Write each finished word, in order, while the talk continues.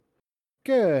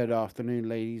Good afternoon,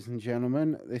 ladies and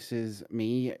gentlemen. This is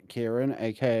me, Kieran,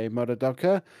 aka Mother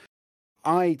Ducker.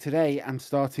 I today am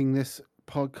starting this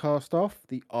podcast off,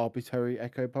 the Arbitrary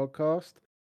Echo podcast.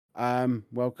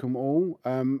 Welcome all.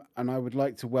 And I would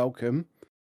like to welcome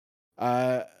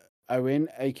uh Owen,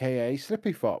 aka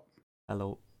Slippy Fop.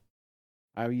 Hello.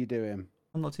 How are you doing?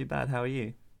 I'm not too bad. How are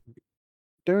you?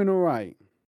 Doing all right.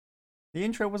 The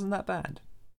intro wasn't that bad.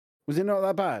 Was it not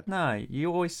that bad? No,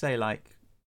 you always say like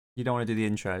you don't want to do the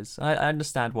intros. I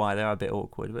understand why they're a bit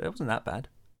awkward, but it wasn't that bad.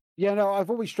 Yeah, no, I've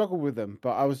always struggled with them,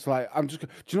 but I was like, do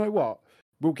you know what?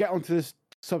 We'll get onto this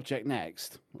subject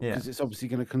next because it's obviously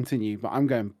going to continue, but I'm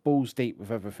going balls deep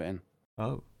with everything.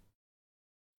 Oh.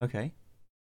 Okay.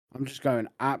 I'm just going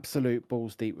absolute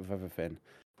balls deep with everything.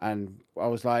 And I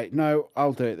was like, no,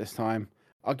 I'll do it this time.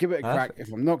 I'll give it a crack.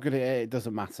 If I'm not good at it, it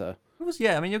doesn't matter.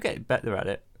 Yeah, I mean, you'll get better at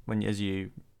it as you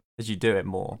do it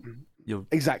more.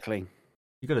 Exactly.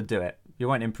 You got to do it. You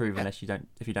won't improve if you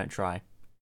don't try.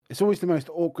 It's always the most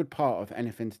awkward part of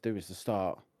anything to do is the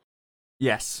start.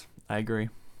 Yes, I agree.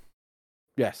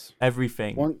 Yes.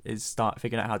 Everything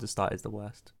figuring out how to start is the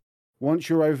worst. Once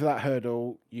you're over that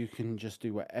hurdle, you can just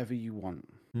do whatever you want.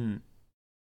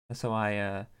 That's how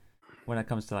I, when it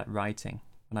comes to like writing,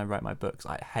 when I write my books,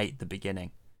 I hate the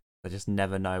beginning. I just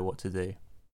never know what to do.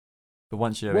 But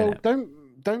once you're in it,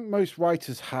 don't most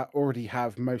writers already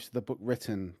have most of the book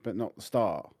written, but not the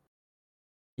start?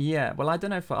 Yeah, well, I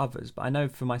don't know for others, but I know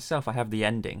for myself, I have the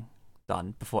ending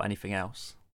done before anything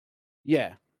else.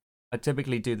 Yeah. I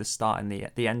typically do the start and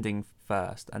the ending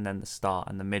first, and then the start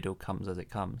and the middle comes as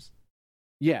it comes.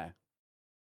 Yeah.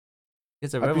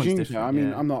 Because I presume so. I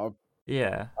mean, I'm not a...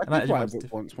 Yeah. I did write a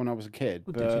book once when I was a kid,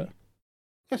 but... Did you?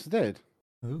 Yes, I did.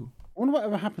 Ooh. I wonder what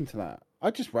ever happened to that. I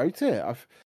just wrote it.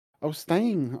 I was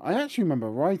staying... I actually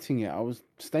remember writing it. I was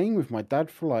staying with my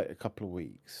dad for like a couple of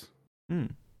weeks.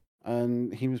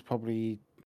 And he was probably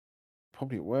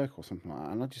at work or something like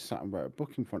that. And I just sat and wrote a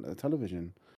book in front of the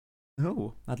television.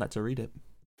 Oh, I'd like to read it.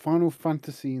 Final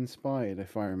Fantasy inspired,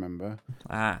 if I remember.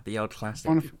 Ah, the old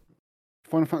classic.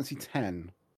 Final Fantasy X,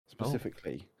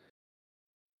 specifically.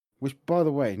 Which, by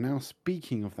the way, now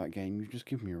speaking of that game, you've just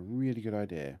given me a really good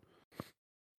idea.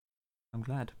 I'm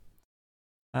glad.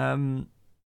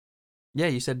 Yeah,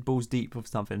 you said balls deep of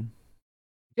something.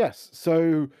 Yes,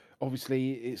 so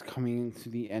obviously it's coming to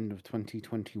the end of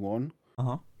 2021.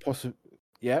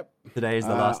 Yep. Today is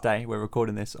the last day. We're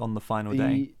recording this on the final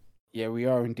day. Yeah, we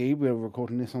are indeed. We're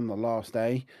recording this on the last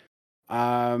day.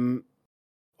 Obviously,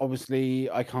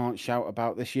 I can't shout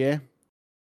about this year.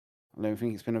 I don't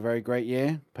think it's been a very great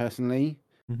year, personally.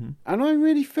 Mm-hmm. And I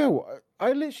really feel...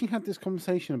 I literally had this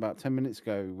conversation about 10 minutes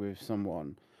ago with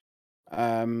someone.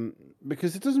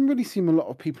 Because it doesn't really seem a lot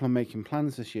of people are making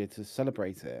plans this year to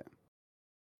celebrate it.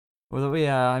 Well,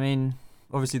 yeah, I mean,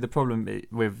 obviously the problem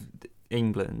with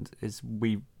England is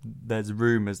there's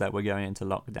rumours that we're going into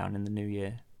lockdown in the new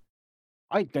year.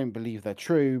 I don't believe they're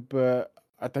true, but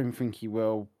I don't think he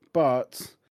will.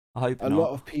 But I hope not. A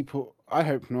lot of people... I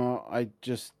hope not. I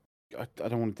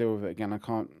don't want to deal with it again. I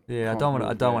can't... Yeah, I don't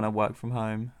want to work from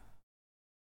home.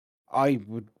 I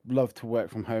would love to work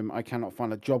from home. I cannot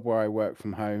find a job where I work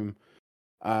from home.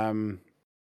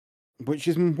 Which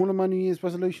is one of my New Year's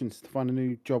resolutions, to find a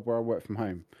new job where I work from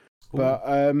home. Ooh.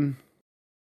 But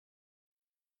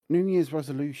New Year's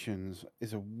resolutions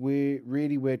is a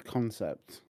really weird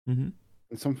concept. Mm-hmm.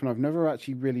 And something I've never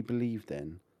actually really believed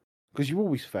in. Because you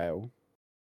always fail.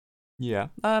 Yeah.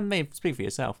 Maybe speak for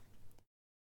yourself.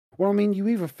 Well, I mean, you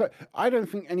either... I don't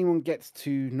think anyone gets to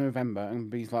November and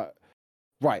be like,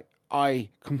 right, I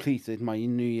completed my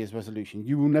New Year's resolution.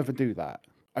 You will never do that.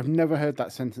 I've never heard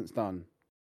that sentence done.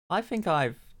 I think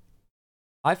I've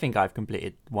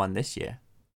completed one this year.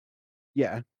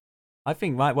 Yeah. I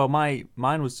think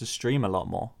mine was to stream a lot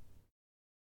more.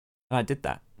 And I did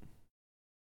that.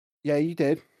 Yeah, you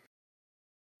did.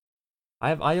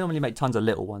 I normally make tons of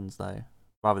little ones though,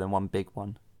 rather than one big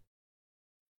one.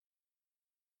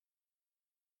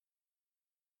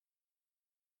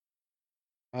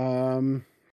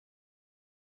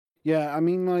 Yeah, I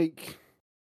mean, like,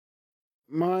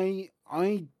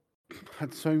 I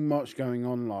had so much going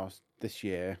on last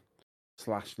year,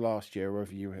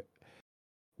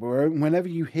 whenever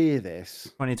you hear this,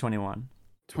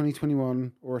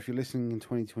 2021, or if you're listening in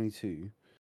 2022,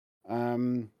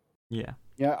 yeah,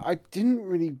 I didn't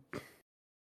really.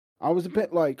 I was a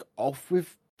bit like off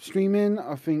with streaming.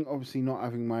 I think obviously not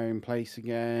having my own place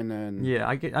again, and yeah,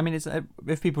 I mean, it's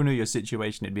if people knew your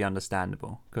situation, it'd be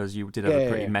understandable because you did have a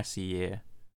pretty messy year.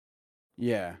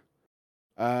 Yeah,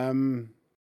 and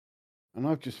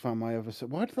I've just found my other set.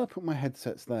 Why did I put my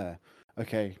headsets there?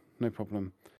 Okay, no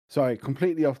problem. Sorry,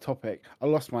 completely off topic. I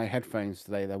lost my headphones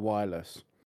today. They're wireless.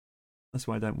 That's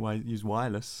why I don't use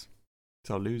wireless.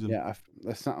 So I'll lose them. Yeah,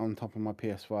 they're sat on top of my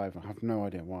PS5. I have no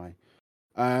idea why.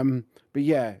 But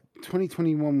yeah,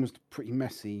 2021 was pretty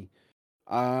messy.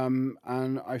 And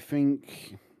I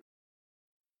think,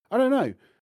 I don't know.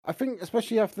 I think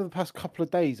especially after the past couple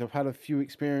of days, I've had a few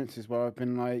experiences where I've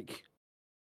been like,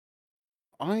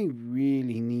 I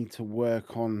really need to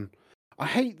work on. I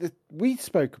hate that we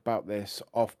spoke about this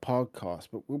off podcast,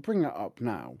 but we'll bring that up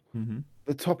now. Mm-hmm.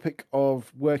 The topic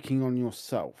of working on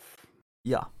yourself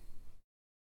Yeah.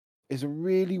 is a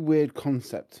really weird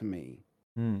concept to me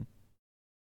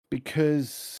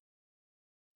because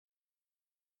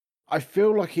I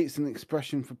feel like it's an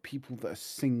expression for people that are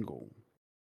single.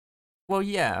 Well,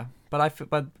 yeah, but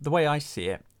but the way I see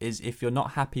it is, if you're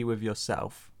not happy with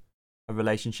yourself, a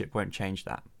relationship won't change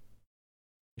that.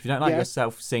 If you don't like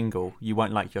yourself single, you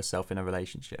won't like yourself in a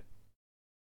relationship.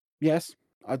 Yes,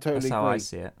 I totally agree. That's how I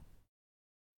see it.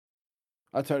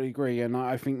 I totally agree, and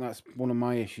I think that's one of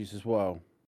my issues as well.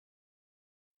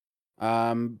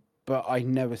 But I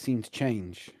never seem to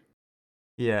change.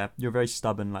 Yeah, you're very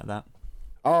stubborn like that.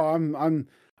 Oh,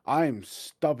 I'm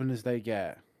stubborn as they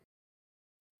get,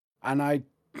 and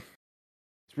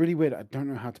it's really weird. I don't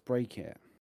know how to break it.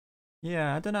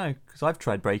 Yeah, I don't know, because I've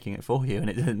tried breaking it for you and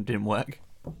it didn't work.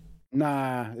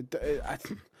 Nah, I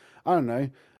don't know.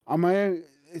 I'm my own.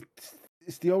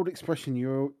 It's the old expression.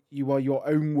 You are your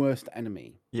own worst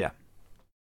enemy. Yeah,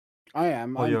 I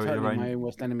am. I'm totally my own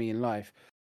worst enemy in life.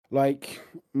 Like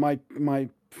my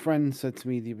friend said to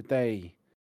me the other day,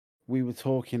 we were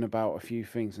talking about a few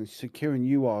things, and she said, "Kieran,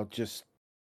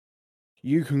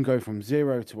 you can go from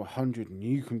 0 to 100, and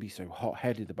you can be so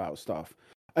hot-headed about stuff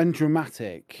and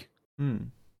dramatic."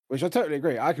 Which I totally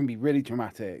agree. I can be really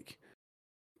dramatic,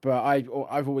 but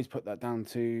I've always put that down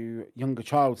to younger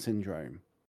child syndrome.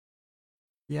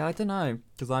 Yeah, I don't know,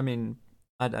 because I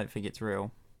don't think it's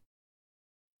real.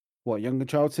 What, younger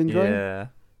child syndrome? Yeah.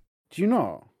 Do you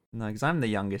not? No, because I'm the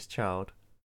youngest child.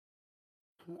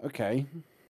 Okay.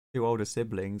 2 older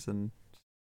siblings, and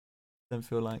don't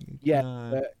feel like... Yeah, no.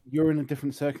 but you're in a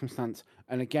different circumstance.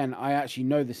 And again, I actually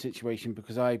know the situation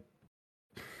because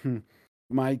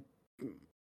my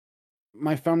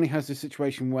family has this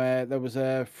situation where there was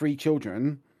 3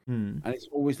 children, and it's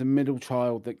always the middle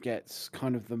child that gets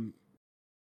kind of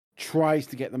tries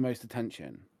to get the most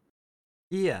attention.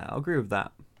 Yeah, I'll agree with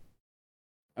that.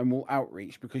 And will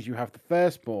outreach, because you have the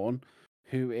firstborn,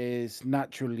 who is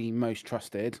naturally most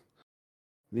trusted.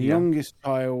 The youngest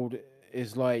child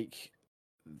is like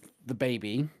the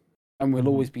baby, and will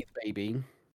always be the baby.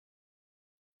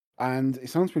 And it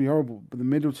sounds pretty horrible, but the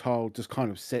middle child just kind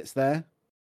of sits there.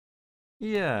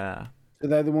 Yeah. So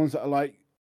they're the ones that are like,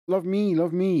 love me,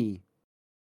 love me.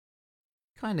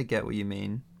 Kind of get what you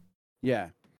mean. Yeah.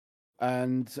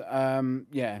 And,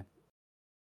 yeah.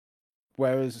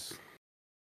 Whereas...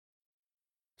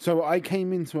 So I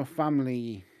came into a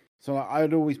family... So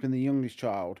I'd always been the youngest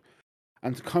child.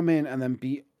 And to come in and then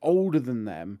be older than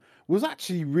them was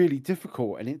actually really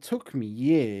difficult. And it took me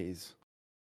years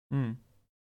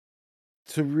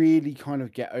to really kind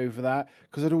of get over that.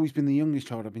 Because I'd always been the youngest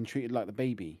child. I've been treated like the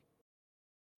baby.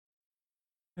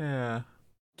 Yeah.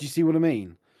 Do you see what I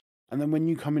mean? And then when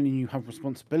you come in and you have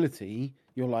responsibility,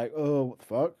 you're like, oh, what the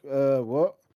fuck?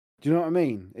 What? Do you know what I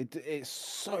mean? It's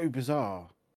so bizarre.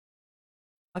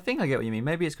 I think I get what you mean.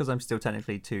 Maybe it's because I'm still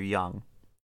technically too young.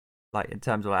 Like, in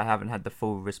terms of, I haven't had the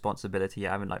full responsibility.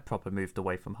 I haven't, like, proper moved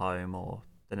away from home or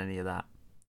done any of that.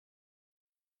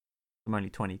 I'm only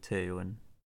 22 and...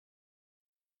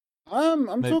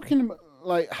 I'm talking about,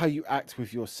 like, how you act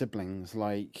with your siblings,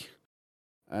 like...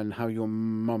 And how your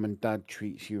mum and dad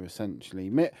treats you,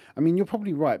 essentially. I mean, you're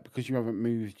probably right, because you haven't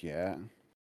moved yet.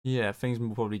 Yeah, things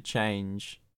will probably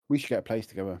change. We should get a place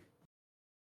together.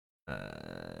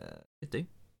 Could do.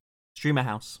 Streamer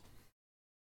house.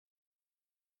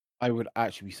 I would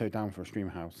actually be so down for a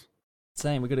streamer house.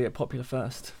 Same, we're going to get popular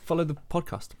first. Follow the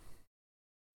podcast.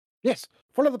 Yes,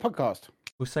 follow the podcast.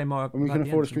 We'll say more when we can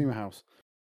afford a streamer house.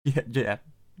 Yeah.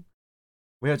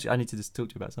 I need to just talk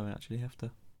to you about something, actually,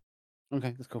 after.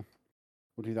 Okay, that's cool.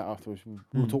 We'll do that afterwards.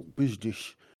 We'll talk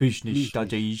business. Business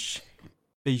studies.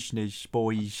 Business,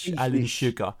 boys. Alan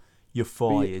Sugar, you're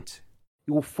fired.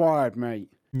 You're fired, mate.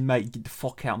 Mate, get the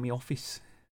fuck out of my office.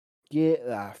 Get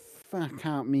the fuck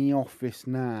out of my office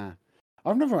now.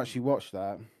 I've never actually watched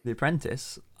that. The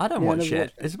Apprentice? I don't watch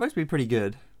it. It's supposed to be pretty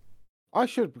good. I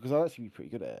should, because I'd actually be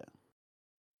pretty good at it.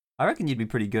 I reckon you'd be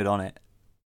pretty good on it.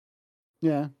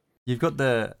 Yeah. You've got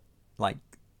the, like,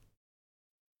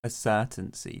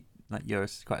 assertancy. Like, you're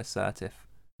quite assertive.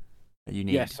 That you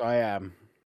need. Yes, I am.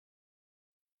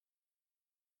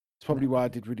 It's probably why I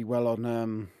did really well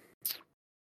on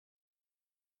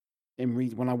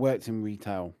when I worked in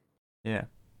retail. Yeah.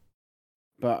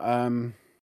 But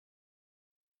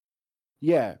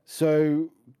yeah.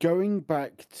 So going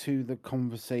back to the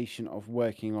conversation of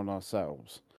working on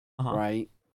ourselves, Uh-huh. right?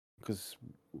 Because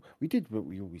we did what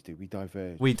we always do. We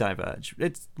diverge. We diverge.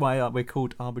 It's why we're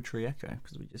called Arbitrary Echo,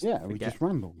 because we just we just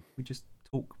ramble. We just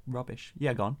talk rubbish.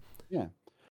 Yeah, go on. Yeah.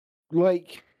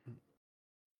 Like,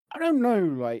 I don't know.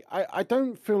 Like, I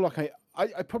don't feel like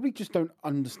I probably just don't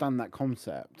understand that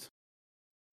concept.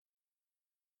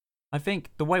 I think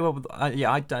the way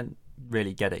I don't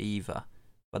really get it either.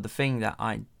 But the thing that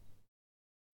I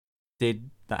did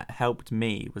that helped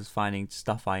me was finding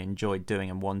stuff I enjoyed doing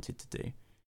and wanted to do,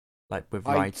 like with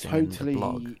writing and the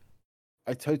blog.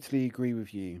 I totally agree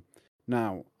with you.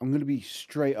 Now, I'm going to be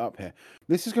straight up here.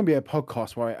 This is going to be a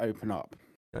podcast where I open up.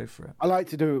 Go for it. I like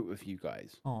to do it with you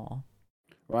guys. Aw.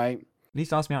 Right? At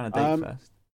least ask me out on a date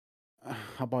first.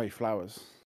 I'll buy you flowers.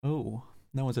 Oh,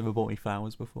 no one's ever bought me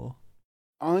flowers before.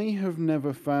 I have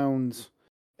never found,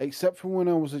 except for when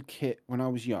I was a kid, when I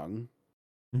was young,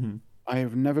 Mm-hmm. I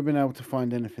have never been able to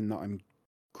find anything that I'm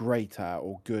great at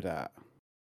or good at.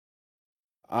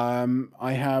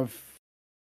 I have.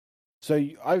 So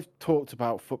I've talked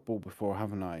about football before,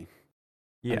 haven't I?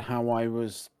 Yeah. And how I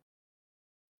was,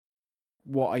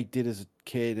 what I did as a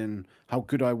kid, and how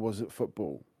good I was at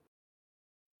football.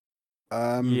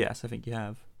 Yes, I think you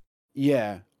have.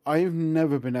 Yeah, I've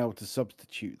never been able to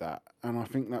substitute that, and I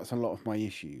think that's a lot of my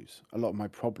issues, a lot of my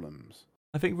problems.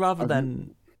 I think rather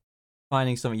than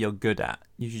finding something you're good at,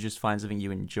 you should just find something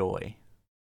you enjoy.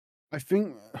 I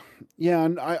think, yeah,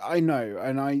 and I know,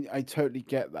 and I totally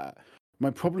get that. My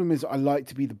problem is I like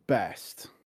to be the best.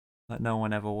 Like no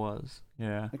one ever was.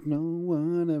 Yeah. Like no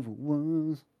one ever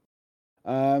was.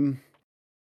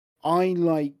 I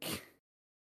like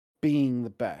being the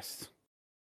best.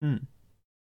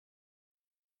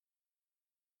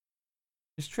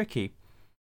 It's tricky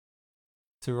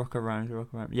to rock around.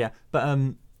 Yeah, but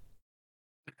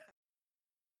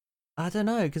I don't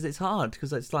know, because it's hard,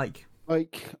 because it's like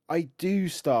I do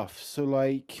stuff. So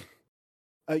like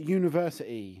at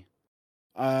university,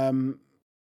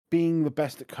 being the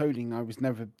best at coding, I was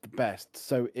never the best,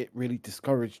 so it really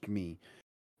discouraged me.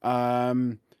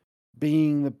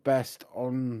 Being the best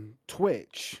on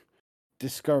Twitch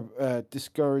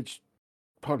discouraged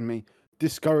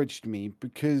me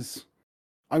because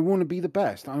I want to be the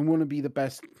best. I want to be the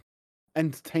best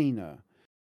entertainer.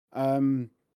 Being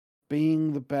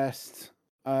the best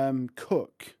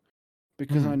cook,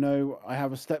 because I know I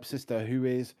have a stepsister who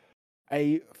is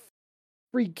a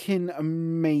freaking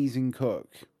amazing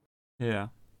cook. Yeah.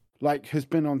 Like, has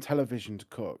been on television to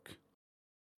cook.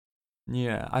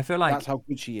 Yeah, I feel like that's how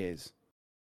good she is.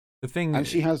 The thing, and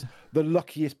she has the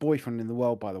luckiest boyfriend in the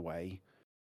world, by the way.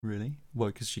 Really? Well,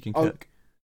 because she can cook.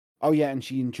 Oh yeah, and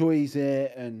she enjoys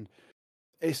it, and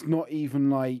it's not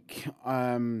even like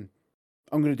I'm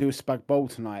going to do a spag bowl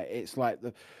tonight. It's like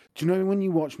do you know when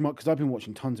you watch? Because I've been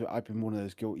watching tons of it. I've been one of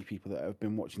those guilty people that have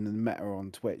been watching the meta on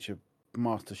Twitch of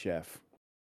MasterChef.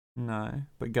 No,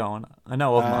 but go on. I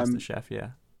know of MasterChef.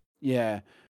 Yeah. Yeah,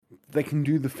 they can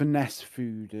do the finesse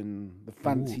food and the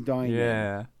fancy dining.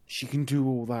 Yeah, she can do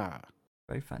all that.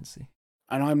 Very fancy.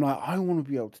 And I'm like, I want to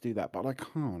be able to do that, but I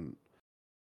can't.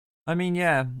 I mean,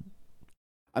 yeah.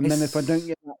 And then if I don't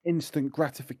get that instant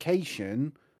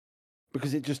gratification,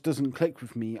 because it just doesn't click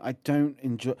with me, I don't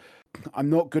enjoy. I'm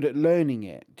not good at learning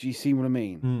it. Do you see what I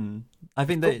mean? I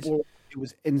think that it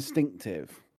was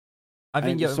instinctive. I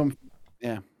think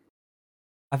yeah.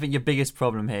 I think your biggest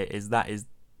problem here is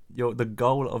the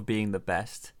goal of being the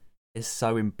best is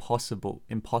so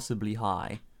impossibly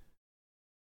high.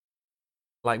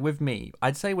 Like with me,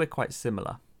 I'd say we're quite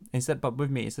similar. But with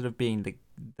me, instead of being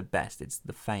the best, it's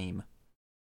the fame.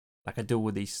 Like I do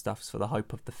all these stuffs for the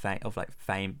hope of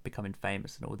fame, becoming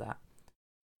famous and all that.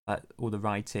 All the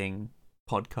writing,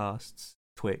 podcasts,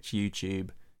 Twitch,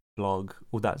 YouTube, blog,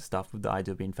 all that stuff with the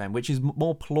idea of being famous, which is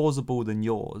more plausible than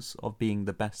yours of being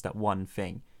the best at one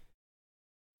thing.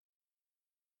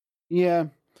 Yeah,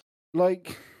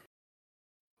 like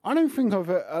I don't think I've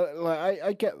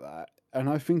I get that, and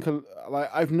I think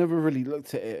I've never really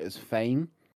looked at it as fame.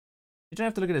 You don't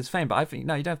have to look at it as fame, but I think you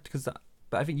don't have to,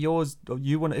 but I think yours. If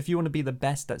you want to be the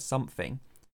best at something,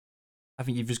 I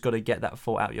think you've just got to get that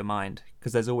thought out of your mind,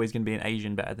 because there's always going to be an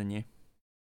Asian better than you.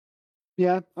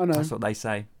 Yeah, I know. That's what they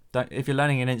say. If you're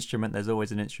learning an instrument, there's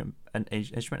always an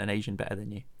Asian better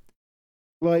than you.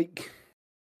 Like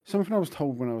something I was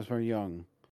told when I was very young,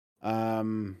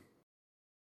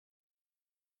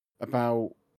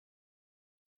 about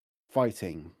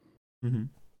fighting. Mm-hmm.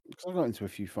 Because I got into a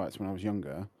few fights when I was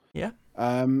younger. Yeah,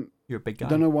 Um, you're a big I guy.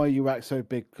 don't know why you act so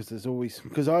big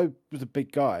because I was a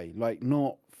big guy, like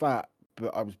not fat,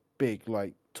 but I was big,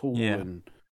 like tall Yeah.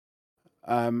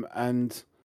 and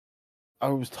I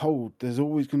was told there's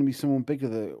always going to be someone bigger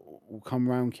that will come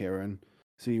around, Kieran.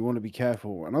 So you want to be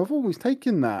careful, and I've always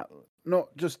taken that,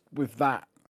 not just with that,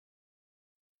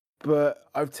 but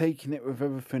I've taken it with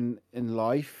everything in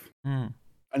life. Mm.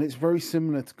 And it's very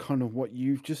similar to kind of what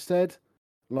you've just said.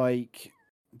 Like,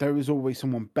 there is always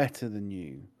someone better than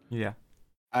you. Yeah.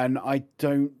 And I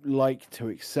don't like to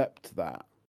accept that.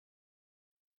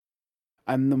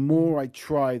 And the more I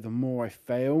try, the more I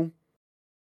fail.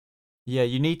 Yeah,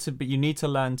 you need to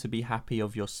learn to be happy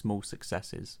of your small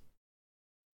successes.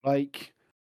 Like,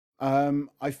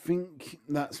 I think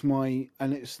that's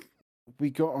we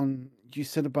got on, you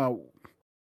said about,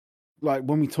 like,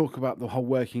 when we talk about the whole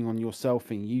working on yourself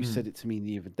thing, you said it to me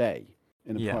the other day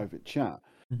in a Yeah. private chat.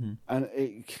 Mm-hmm.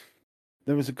 And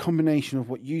there was a combination of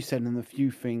what you said and a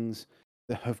few things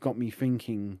that have got me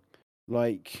thinking,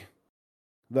 like,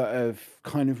 that have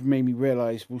kind of made me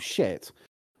realize, well, shit,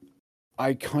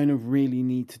 I kind of really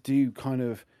need to do kind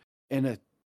of, in a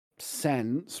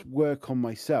sense, work on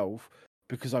myself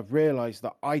because I've realized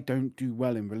that I don't do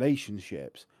well in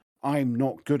relationships. I'm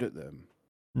not good at them.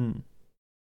 Mm.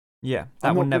 Yeah, I'm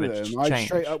that will not good never at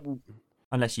them. change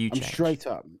unless you I'm change. straight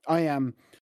up. I am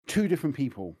two different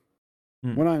people.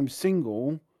 Mm. When I'm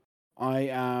single, I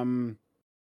am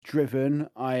driven,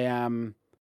 I am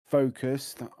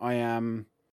focused, I am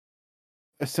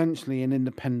essentially an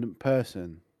independent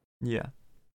person, Yeah.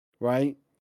 right?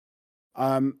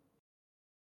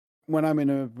 When I'm in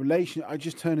a relation, I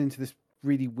just turn into this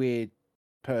really weird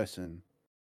person.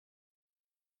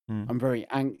 Mm. I'm very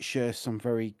anxious, I'm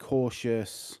very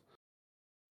cautious.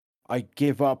 I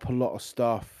give up a lot of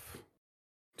stuff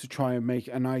to try and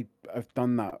and I've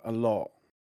done that a lot.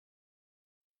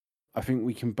 I think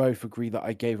we can both agree that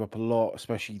I gave up a lot,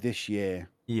 especially this year.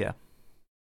 Yeah.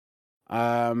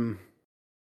 I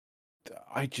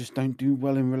just don't do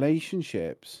well in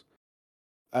relationships.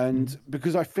 And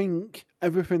because I think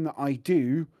everything that I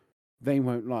do, they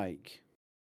won't like.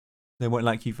 They won't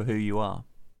like you for who you are.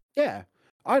 Yeah.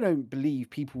 I don't believe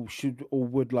people should or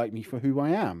would like me for who I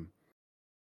am.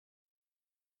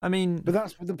 I mean, But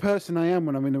that's the person I am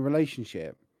when I'm in a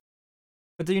relationship.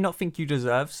 but do you not think you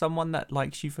deserve someone that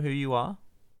likes you for who you are?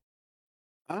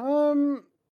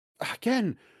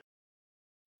 Again,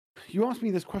 you asked me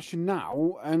this question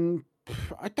now, and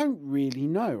I don't really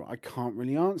know. I can't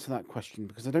really answer that question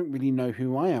because I don't really know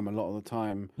who I am a lot of the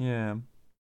time. Yeah.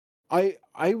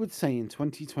 I would say in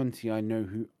 2020 I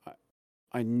knew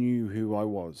who I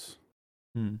was.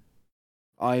 Hmm.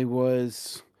 I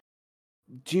was.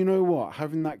 Do you know what?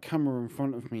 Having that camera in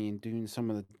front of me and doing some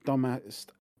of the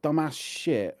dumbass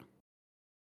shit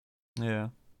Yeah.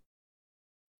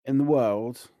 in the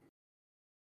world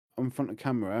in front of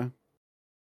camera.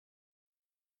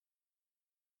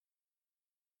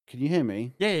 Can you hear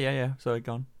me? Yeah. Sorry,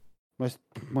 gone. It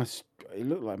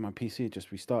looked like my PC had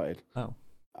just restarted. Oh.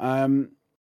 And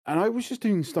I was just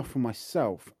doing stuff for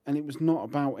myself, and it was not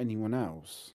about anyone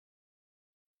else.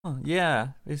 Oh, yeah.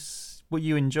 It's what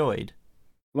you enjoyed.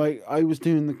 Like, I was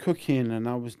doing the cooking, and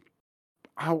I was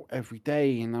out every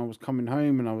day, and I was coming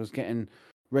home, and I was getting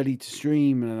ready to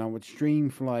stream, and I would stream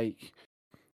for like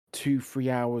 2-3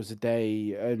 hours a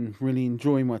day, and really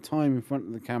enjoy my time in front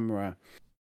of the camera.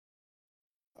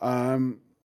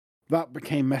 That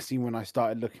became messy when I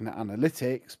started looking at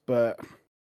analytics, but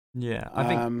Yeah, I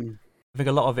think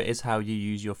a lot of it is how you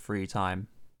use your free time.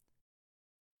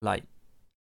 Like,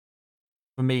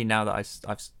 for me, now that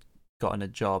I've gotten a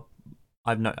job,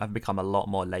 I've become a lot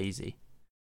more lazy.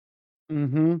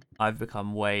 I've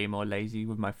become way more lazy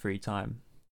with my free time.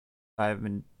 I haven't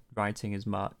been writing as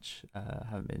much.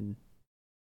 Haven't been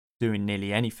doing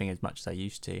nearly anything as much as I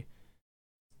used to.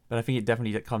 But I think it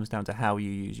definitely comes down to how you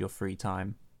use your free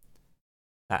time.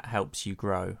 That helps you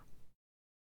grow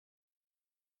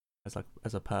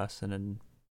as a person and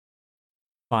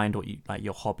find what you like,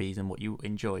 your hobbies and what you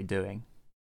enjoy doing.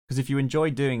 Because if you enjoy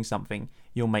doing something,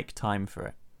 you'll make time for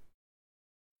it.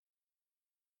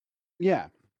 Yeah.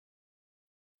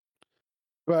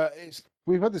 But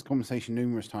we've had this conversation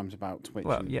numerous times about Twitch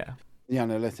Well, and yeah. the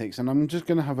analytics, and I'm just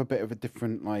going to have a bit of a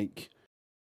different, like...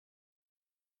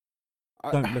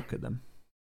 Don't look at them.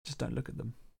 Just don't look at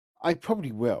them. I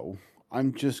probably will.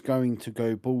 I'm just going to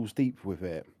go balls deep with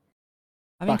it.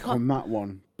 I mean, Back on that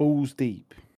one. Balls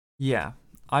deep. Yeah,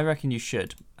 I reckon you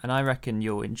should. And I reckon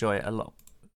you'll enjoy it a lot.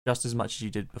 Just as much as you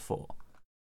did before.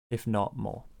 If not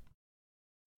more.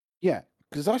 Yeah,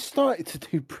 because I started to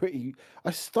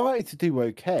do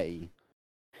okay.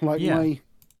 Like, Yeah.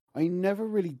 I never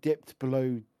really dipped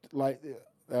below. Like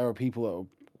there are people that will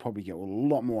probably get a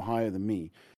lot more higher than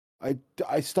me.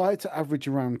 I started to average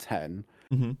around 10.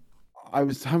 Mm-hmm. I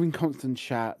was having constant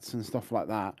chats and stuff like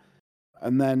that,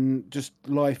 and then just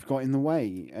life got in the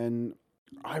way, and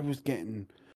I was getting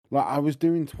like I was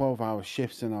doing 12-hour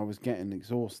shifts, and I was getting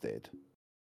exhausted.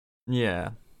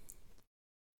 Yeah.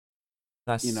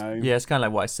 You know. It's kind of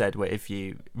like what I said, where if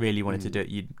you really wanted to Mm. do it,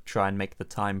 you'd try and make the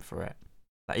time for it.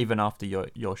 Like even after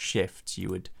your shifts, you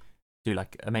would do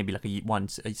like maybe like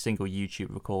a single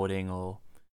YouTube recording or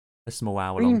a small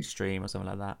hour long Stream, stream or something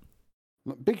like that.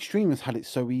 like, big streamers had it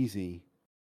so easy.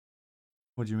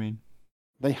 What do you mean?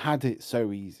 They had it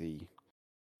so easy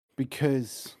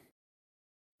because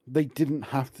they didn't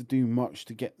have to do much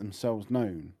to get themselves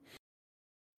known.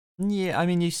 Yeah, I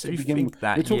mean, you To you begin with, think we're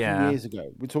that, talking yeah, years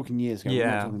ago. We're talking years ago. We're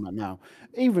not yeah. talking about now.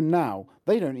 Even now,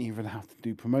 they don't even have to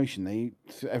do promotion.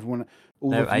 Everyone, all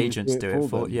They the have viewers do agents it do it for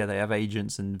for. them, Yeah, they have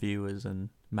agents and viewers and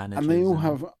and they managers all and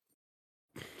have.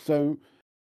 So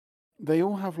they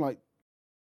all have like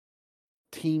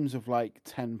teams of like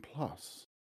 10 plus.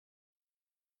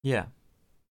 yeah.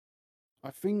 I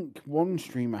think one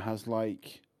streamer has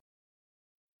like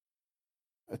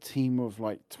a team of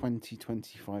like 20,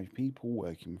 25 people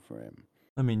working for him.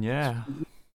 I mean, It's yeah.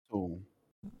 mental.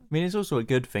 I mean, it's also a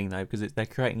good thing though because they're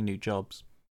creating new jobs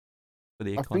for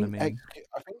the I think economy.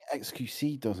 I think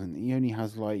XQC doesn't. He only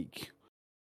has like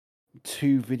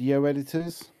 2 video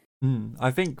editors. I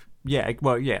think, yeah.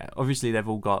 Well, yeah. Obviously, they've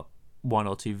all got one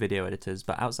or two video editors,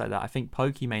 but outside that, I think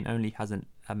Pokimane only has an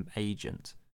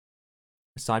agent.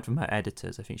 Aside from her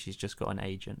editors, I think she's just got an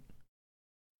agent.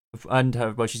 And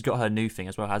she's got her new thing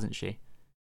as well, hasn't she?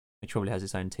 Which probably has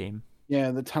its own team. Yeah,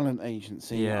 the talent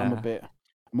agency. Yeah.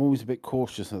 I'm always a bit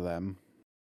cautious of them.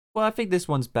 Well, I think this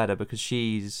one's better because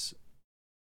she's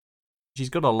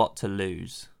got a lot to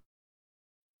lose.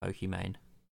 Pokimane,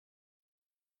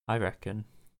 I reckon.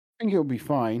 I think it'll be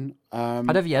fine. I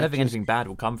don't think anything bad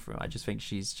will come from it. I just think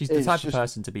she's the type of Just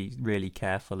person to be really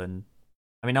careful and.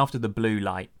 I mean, after the blue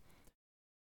light,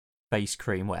 face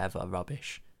cream, whatever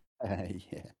rubbish, yeah,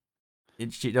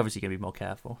 she's obviously gonna be more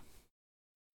careful.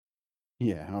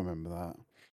 yeah, I remember that.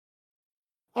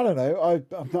 I don't know.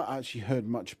 I've not actually heard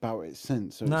much about it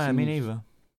since, so No, it I mean seems either.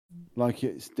 like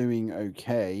it's doing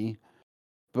okay.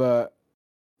 But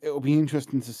it'll be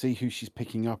interesting to see who she's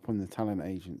picking up on the talent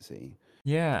agency.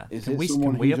 Yeah. Is Can it we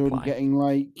someone who's already apply? getting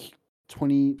like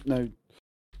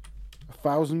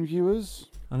 1,000 viewers?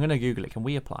 I'm gonna Google it. Can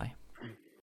we apply?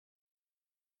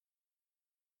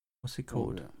 What's it Oh,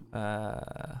 called?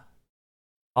 yeah.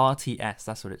 RTS.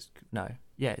 That's what it's. No.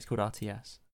 Yeah, it's called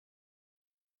RTS.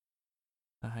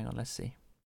 Hang on. Let's see.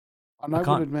 And I I would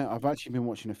can't. admit, I've actually been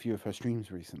watching a few of her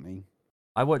streams recently.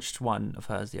 I watched one of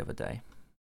hers the other day.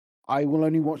 I will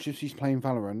only watch if she's playing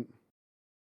Valorant.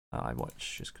 I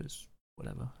watched just because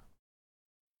whatever.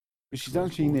 But she's I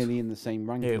was actually bored. nearly in the same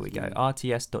rank Here as we go. me.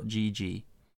 RTS.gg.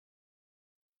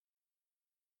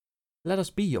 Let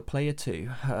us be your player too.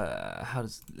 How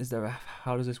does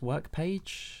this work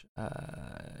page?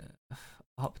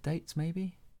 Updates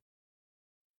maybe.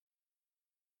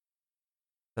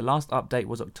 The last update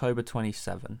was October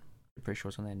 27. I'm pretty sure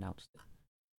it's when they announced it.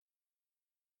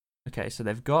 Okay, so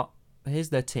they've got. Here's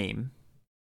their team.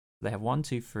 They have 1,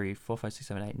 2, 3, 4, 5, 6,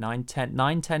 7, 8, 9,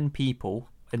 10, 10 people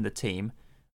in the team.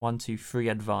 1, 2, 3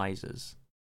 advisors.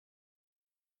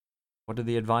 What do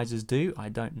the advisors do? I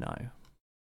don't know.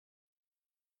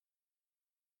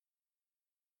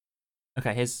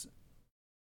 Okay, here's.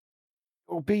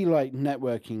 It'll be like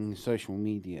networking, social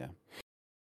media.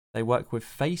 They work with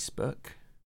Facebook,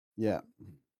 Yeah.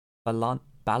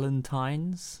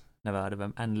 Ballantines, never heard of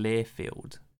them, and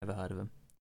Learfield, never heard of them.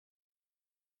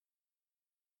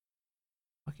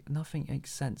 Nothing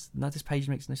makes sense. No, this page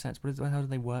makes no sense. What the hell do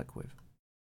they work with?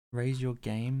 Raise your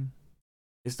game.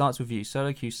 It starts with you.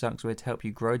 Solo queue sucks way to help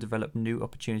you grow, develop new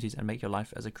opportunities, and make your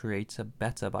life as a creator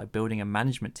better by building a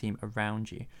management team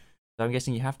around you. So I'm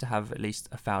guessing you have to have at least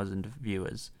 1,000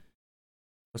 viewers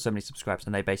or so many subscribers,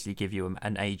 and they basically give you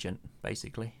an agent,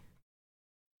 basically.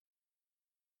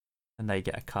 And they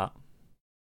get a cut.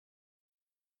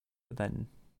 But then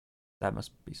that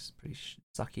must be pretty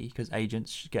sucky because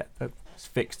agents should get a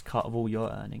fixed cut of all your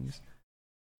earnings.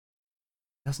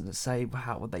 Doesn't say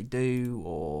what they do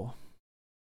or.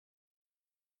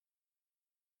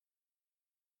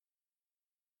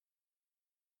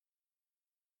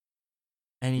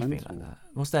 Anything Mental. like that.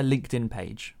 What's their LinkedIn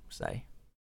page say?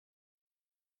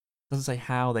 Doesn't say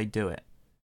how they do it.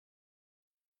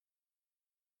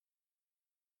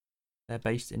 They're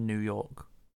based in New York.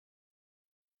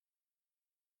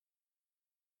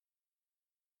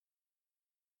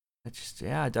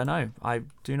 I don't know. I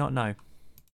do not know.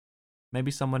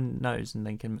 Maybe someone knows and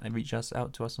they can reach us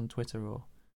out to us on Twitter or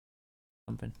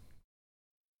something.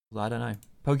 I don't know.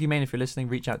 Pokimane, if you're listening,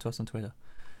 reach out to us on Twitter.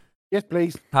 Yes,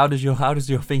 please. How does your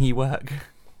thingy work?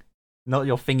 Not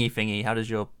your thingy. How does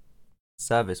your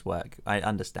service work? I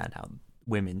understand how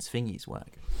women's thingies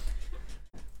work.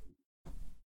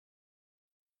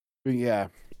 But yeah.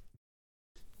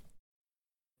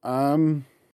 But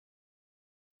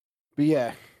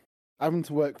yeah, having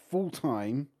to work full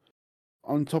time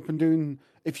on top and doing.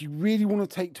 If you really want to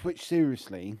take Twitch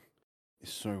seriously,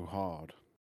 it's so hard.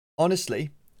 Honestly,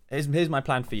 here's my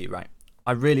plan for you, right?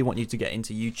 I really want you to get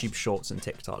into YouTube Shorts and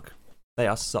TikTok. They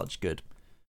are such good.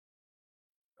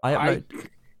 I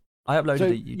uploaded So a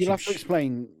YouTube. you'll have to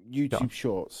explain YouTube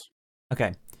Shorts.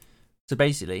 Okay, so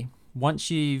basically, once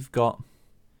you've got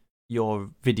your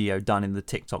video done in the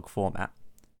TikTok format,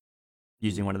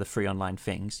 using one of the free online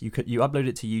things, you upload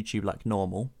it to YouTube like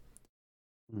normal.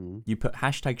 You put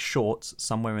hashtag Shorts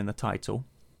somewhere in the title,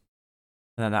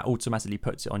 and then that automatically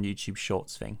puts it on YouTube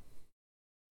Shorts thing.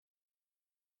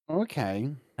 Okay.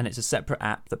 And it's a separate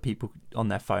app that people on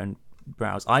their phone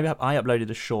browse. I uploaded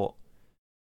a short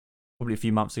probably a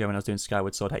few months ago when I was doing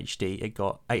Skyward Sword HD. It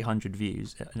got 800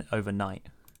 views overnight.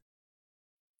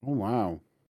 Oh, wow.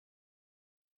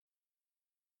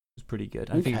 It was pretty good.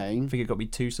 Okay. I think it got me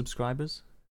 2 subscribers,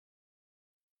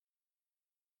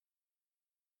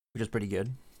 which is pretty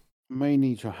good. May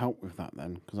need your help with that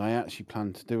then, because I actually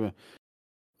plan to do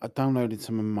I downloaded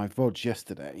some of my VODs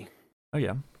yesterday. Oh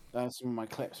yeah. Some of my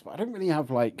clips, but I don't really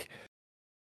have like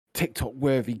TikTok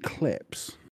worthy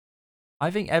clips.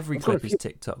 I think every clip is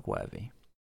TikTok worthy.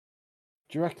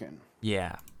 Do you reckon?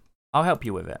 Yeah, I'll help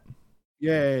you with it.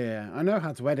 Yeah. I know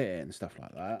how to edit it and stuff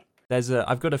like that.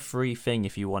 I've got a free thing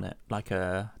if you want it.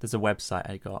 There's a website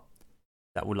I got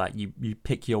that will like you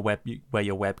pick where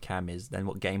your webcam is, then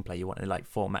what gameplay you want. It like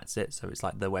formats it so it's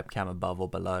like the webcam above or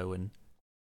below and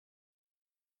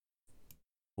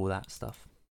all that stuff.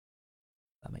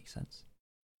 That makes sense.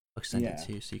 I'll send it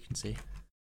to you so you can see.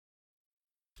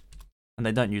 And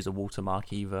they don't use a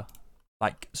watermark either.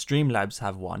 Like Streamlabs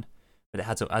have one, but it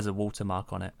has a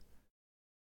watermark on it.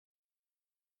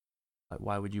 Like,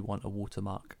 why would you want a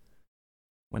watermark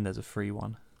when there's a free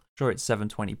one? Sure, it's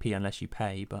 720p unless you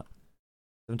pay, but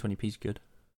 720p is good.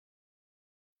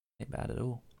 Ain't bad at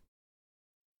all.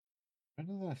 Where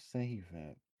did I save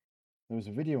it? There was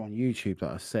a video on YouTube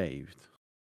that I saved.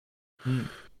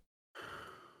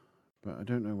 But I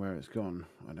don't know where it's gone.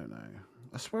 I don't know.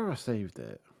 I swear I saved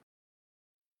it.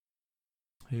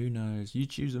 Who knows?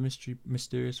 YouTube's a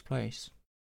mysterious place.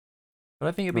 But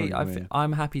I think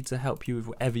I'm happy to help you with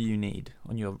whatever you need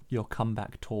on your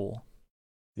comeback tour.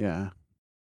 Yeah.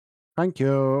 Thank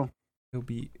you. It'll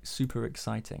be super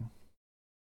exciting.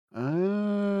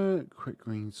 Quick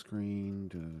green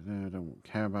screen. I don't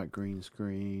care about green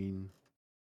screen.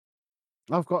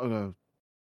 I've got to go.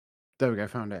 There we go.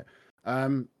 Found it.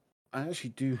 I actually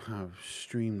do have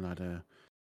Streamladder.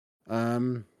 I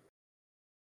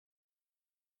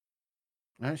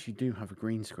actually do have a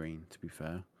green screen, to be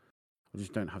fair. I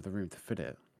just don't have the room to fit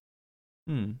it.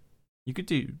 You could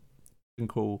do some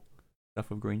cool stuff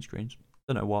with green screens.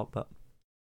 Don't know what, but...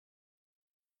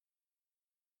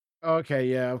 Okay,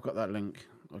 yeah, I've got that link.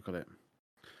 I've got it.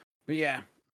 But yeah,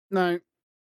 no.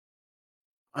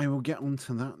 I will get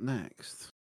onto that next.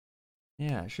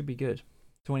 Yeah, it should be good.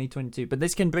 2022. But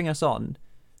this can bring us on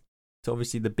to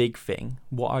obviously the big thing.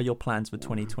 What are your plans for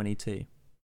 2022?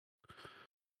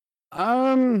 What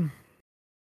are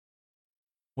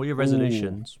your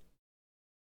resolutions?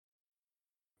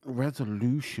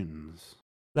 Resolutions.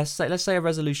 Let's say a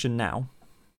resolution now,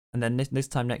 and then this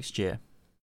time next year.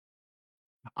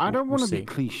 I don't want to be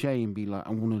cliche and be like,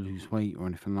 I want to lose weight or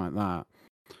anything like that.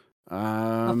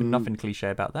 Nothing cliche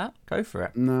about that. Go for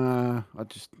it. Nah,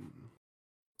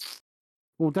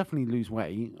 well, definitely lose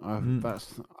weight.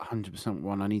 That's 100%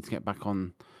 one. I need to get back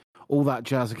on all that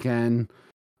jazz again.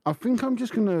 I think I'm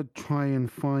just going to try and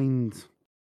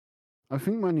I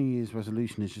think my New Year's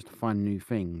resolution is just to find new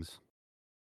things.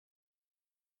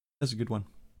 That's a good one.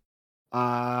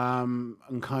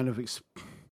 And kind of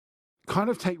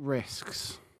take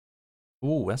risks.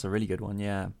 Oh, that's a really good one,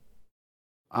 yeah.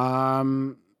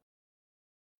 And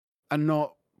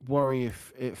not worry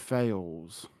if it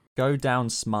fails. Go down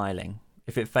smiling.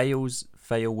 If it fails,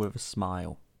 fail with a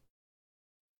smile.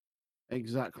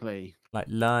 Exactly. Like,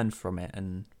 learn from it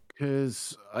and...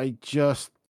 Because I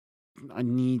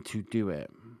need to do it.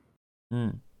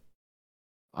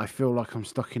 I feel like I'm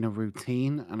stuck in a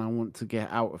routine and I want to get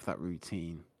out of that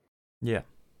routine. Yeah.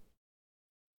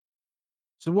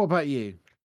 So what about you?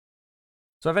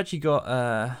 So I've actually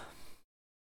got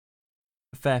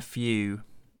a fair few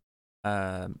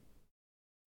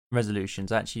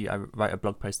resolutions. Actually, I write a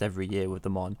blog post every year with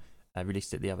them on. I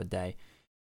released it the other day.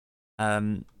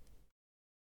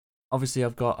 Obviously,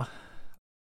 I've got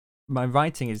my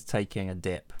writing is taking a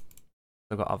dip.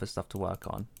 I've got other stuff to work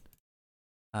on.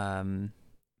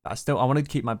 But I want to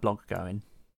keep my blog going.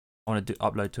 I want to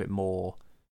upload to it more,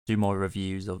 do more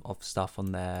reviews of stuff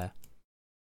on there,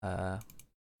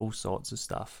 all sorts of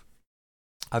stuff.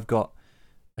 I've got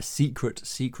a secret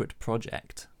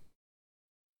project,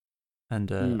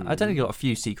 and I technically got a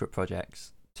few secret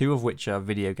projects, 2 of which are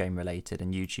video game related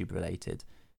and YouTube related,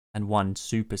 and 1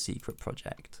 super secret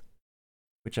project,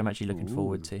 which I'm actually looking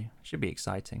forward to. Should be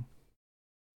exciting.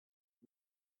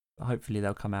 But hopefully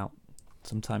they'll come out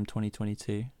sometime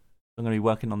 2022. I'm going to be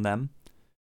working on them.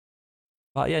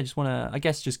 But yeah, just want to, I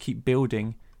guess, just keep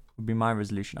building would be my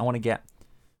resolution. I want to get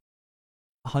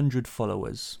 100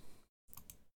 followers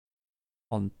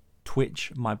on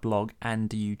Twitch, my blog, and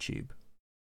YouTube.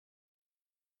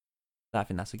 I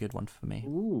think that's a good one for me.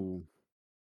 Ooh.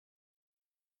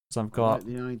 So I've got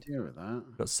the idea of that.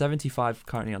 Got 75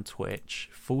 currently on Twitch,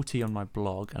 40 on my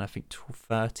blog, and I think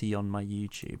 30 on my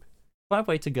YouTube. Quite a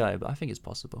way to go, but I think it's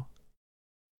possible.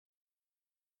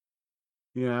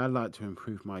 Yeah, I'd like to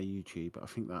improve my YouTube. I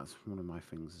think that's one of my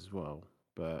things as well.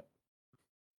 But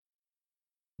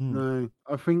no,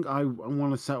 I think I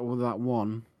want to settle with that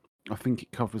one. I think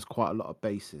it covers quite a lot of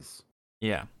bases.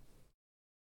 Yeah.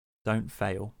 Don't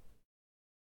fail.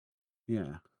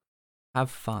 Yeah. Have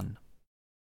fun.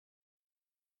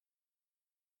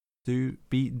 Be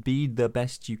the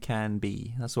best you can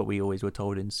be. That's what we always were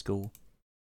told in school.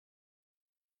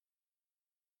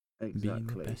 Exactly.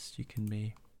 Be the best you can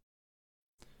be.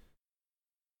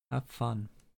 Have fun.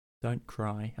 Don't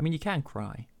cry. I mean, you can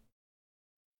cry.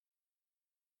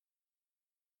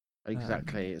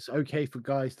 Exactly. It's okay for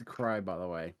guys to cry, by the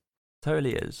way.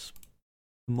 Totally is.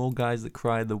 The more guys that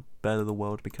cry, the better the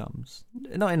world becomes.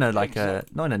 Not in a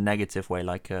not in a negative way,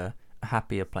 like a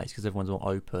happier place, because everyone's more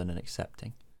open and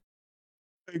accepting.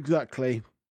 Exactly.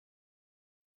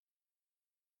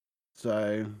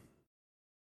 So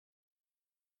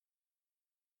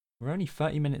we're only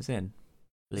 30 minutes in.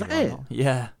 Is that it?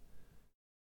 Yeah.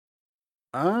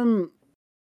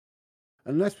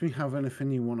 Unless we have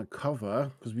anything you want to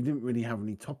cover, because we didn't really have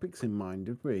any topics in mind,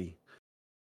 did we?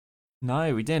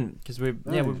 No, we didn't, because we're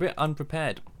a bit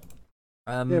unprepared.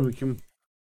 Yeah, we can.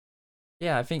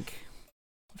 Yeah, I think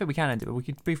we can do it. We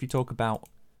could briefly talk about,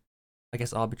 I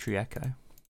guess, Arbitrary Echo.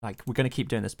 Like, we're going to keep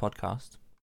doing this podcast.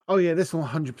 Oh yeah, this will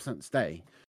 100% stay.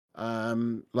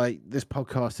 Like, this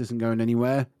podcast isn't going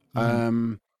anywhere.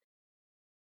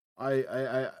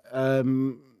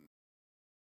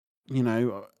 You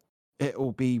know, it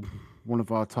will be one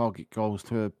of our target goals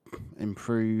to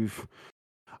improve.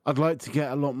 I'd like to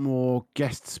get a lot more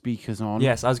guest speakers on.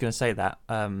 Yes, I was going to say that.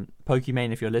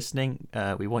 Pokimane, if you're listening,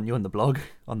 we want you on the blog,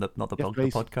 the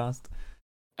podcast.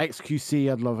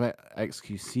 XQC, I'd love it.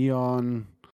 XQC on,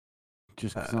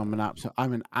 just because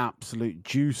I'm an absolute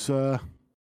juicer.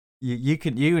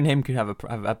 You and him could have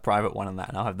a private one on that,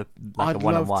 and I'll have a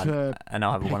one-on-one, and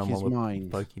I'll have a one-on-one with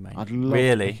Pokimane. I'd love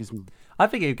really. I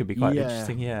think it could be quite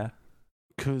interesting. Yeah,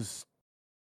 because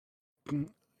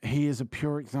he is a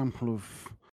pure example of.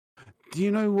 Do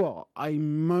you know what? I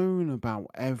moan about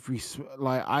I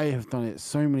have done it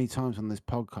so many times on this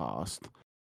podcast.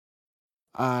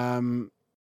 Of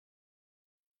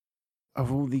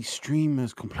all these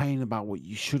streamers complaining about what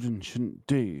you should and shouldn't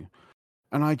do.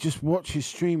 And I just watch his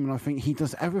stream and I think he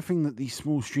does everything that these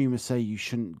small streamers say you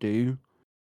shouldn't do.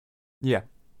 Yeah.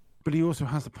 But he also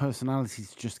has the personality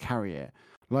to just carry it.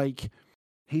 Like,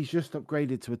 he's just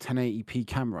upgraded to a 1080p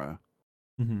camera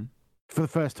for the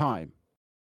first time.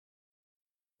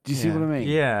 Do you see what I mean?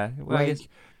 Yeah. Well, like, I guess...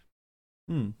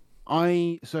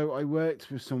 I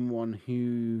worked with someone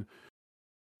who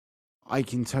I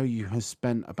can tell you has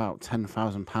spent about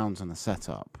 £10,000 on a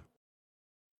setup.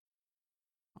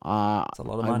 That's a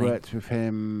lot of money. I worked with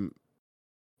him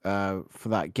for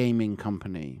that gaming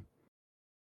company.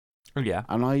 Oh yeah.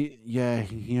 And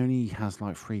he only has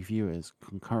like 3 viewers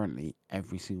concurrently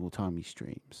every single time he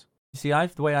streams. You see,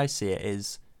 the way I see it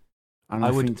is, and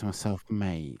I think to myself,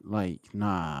 mate, like,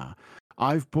 nah.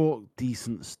 I've bought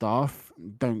decent stuff,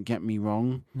 don't get me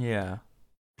wrong. Yeah.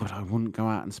 But I wouldn't go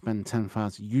out and spend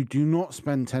 10,000. You do not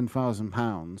spend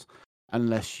 £10,000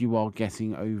 unless you are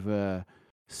getting over,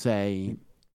 say,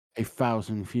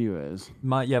 1,000 viewers.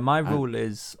 My rule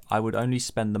is I would only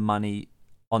spend the money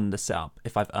on the setup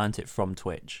if I've earned it from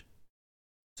Twitch.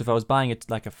 So if I was buying it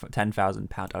like a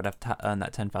 £10,000, I would have to earn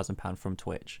that £10,000 from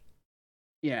Twitch.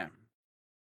 Yeah.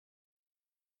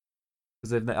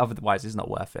 Because otherwise, it's not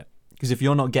worth it. Because if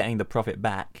you're not getting the profit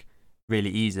back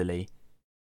really easily,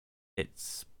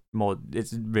 it's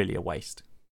really a waste.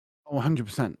 Oh,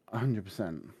 100%.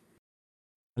 100%.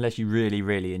 Unless you really,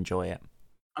 really enjoy it.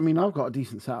 I mean, I've got a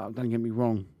decent setup, don't get me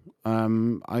wrong.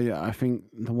 I think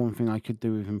the one thing I could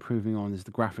do with improving on is the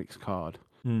graphics card.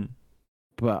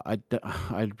 But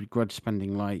I'd begrudge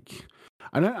spending like...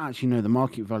 I don't actually know the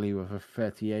market value of a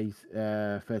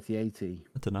 3080.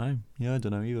 I don't know. Yeah, I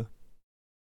don't know either.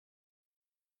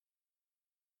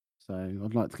 So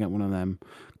I'd like to get one of them.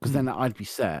 Because then I'd be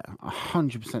set.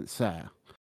 100% set.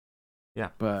 Yeah.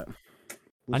 But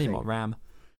I need more RAM.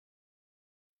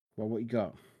 Well, what you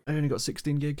got? I only got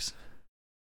 16 gigs.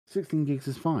 16 gigs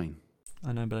is fine.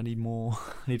 I know, but I need more.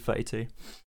 I need 32.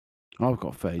 I've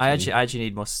got 32. I actually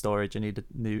need more storage. I need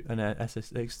an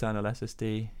external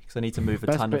SSD because I need to move a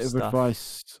ton of stuff. Best bit of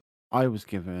advice I was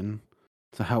given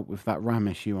to help with that RAM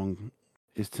issue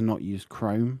is to not use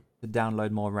Chrome. To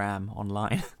download more RAM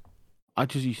online. I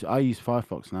use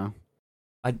Firefox now.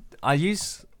 I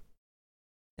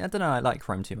don't know. I like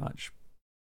Chrome too much.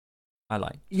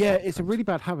 Yeah, it's a really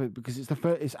bad habit because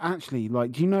it's actually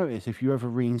like, do you notice if you ever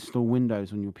reinstall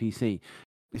Windows on your PC,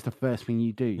 it's the first thing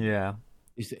you do? Yeah.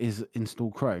 Is install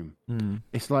Chrome.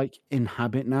 It's like in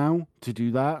habit now to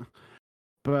do that.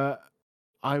 But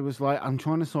I was like, I'm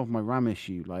trying to solve my RAM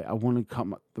issue. Like, I want to cut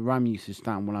the RAM usage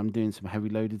down when I'm doing some heavy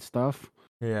loaded stuff.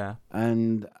 Yeah.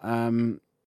 And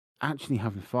actually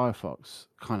having Firefox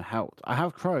kind of helped. I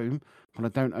have Chrome, but I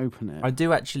don't open it. I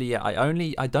do actually. Yeah,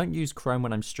 I don't use Chrome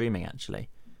when I'm streaming. Actually,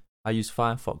 I use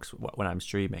Firefox when I'm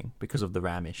streaming because of the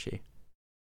RAM issue.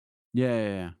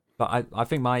 Yeah. But I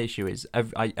think my issue is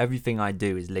everything I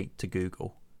do is linked to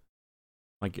Google.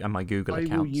 My Google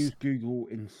accounts. I will use Google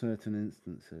in certain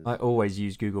instances. I always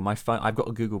use Google. My phone. I've got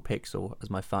a Google Pixel as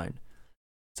my phone,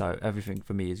 so everything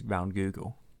for me is around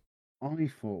Google. I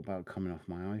thought about coming off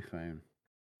my iPhone.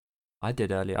 I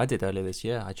did earlier this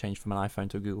year. I changed from an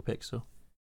iPhone to a Google Pixel.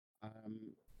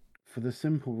 For the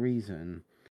simple reason,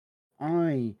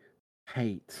 I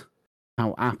hate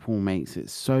how Apple makes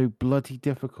it so bloody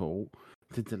difficult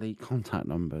to delete contact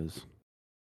numbers.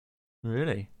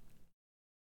 Really?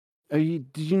 Did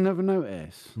you never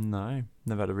notice? No,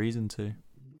 never had a reason to.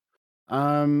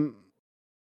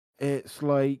 It's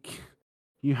like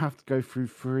you have to go through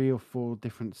 3 or 4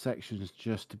 different sections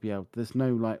just to be able. There's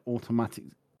no like automatic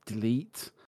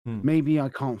delete. Maybe I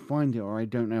can't find it or I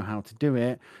don't know how to do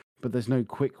it, but there's no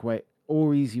quick way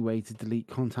or easy way to delete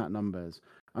contact numbers.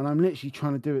 And I'm literally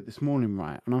trying to do it this morning,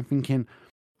 right? And I'm thinking,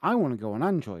 I want to go on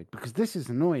Android because this is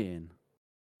annoying.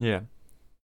 Yeah.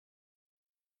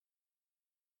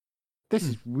 This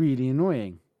is really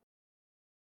annoying.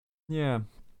 Yeah.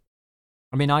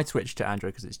 I mean, I switched to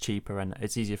Android because it's cheaper and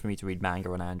it's easier for me to read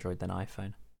manga on Android than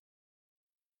iPhone.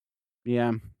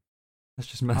 Yeah.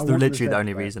 That's literally the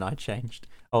only reason I changed.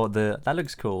 Oh, that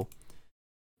looks cool.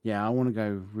 Yeah, I want to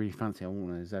go really fancy. I want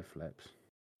one of the Z Flips.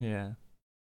 Yeah.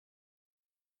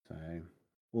 So,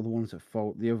 all the ones that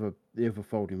fold, the other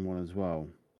folding one as well.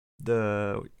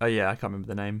 Oh yeah, I can't remember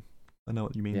the name. I know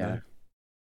what you mean though.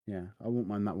 Yeah, I won't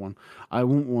mind that one. I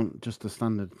won't want just a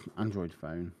standard Android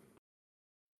phone.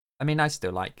 I mean,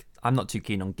 I'm not too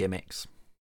keen on gimmicks.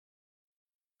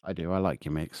 I do. I like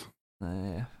gimmicks.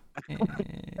 Yeah.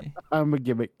 I'm a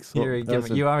gimmick.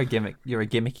 You are a gimmick. You're a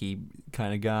gimmicky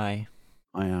kind of guy.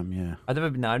 I am, yeah.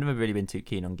 I've never really been too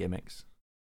keen on gimmicks.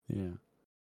 Yeah.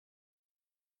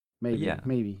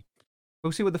 Maybe.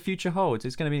 We'll see what the future holds.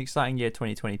 It's going to be an exciting year,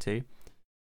 2022.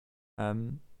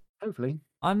 Hopefully.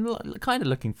 I'm kind of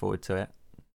looking forward to it.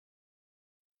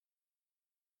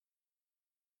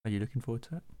 Are you looking forward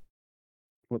to it?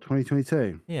 What,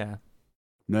 2022? Yeah.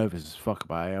 Nervous as fuck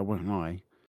about it, I won't lie.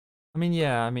 I mean,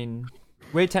 yeah,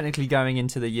 we're technically going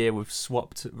into the year with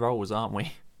swapped roles, aren't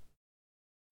we?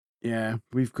 Yeah,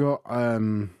 we've got I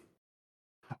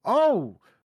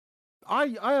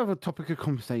have a topic of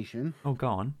conversation. Oh, go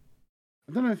on.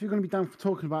 I don't know if you're going to be down for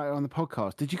talking about it on the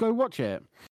podcast. Did you go watch it?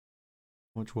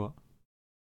 Watch what?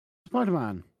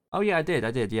 Spider-Man. Oh yeah, I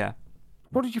did, yeah.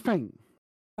 What did you think?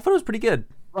 I thought it was pretty good.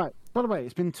 Right, by the way,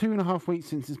 it's been 2.5 weeks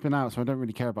since it's been out, so I don't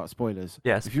really care about spoilers.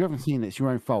 Yes. If you haven't seen it, it's your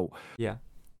own fault. Yeah.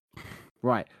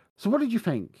 Right, so what did you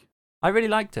think? I really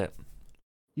liked it.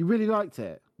 You really liked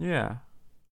it? Yeah.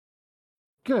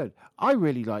 Good. I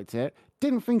really liked it.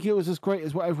 Didn't think it was as great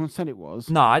as what everyone said it was.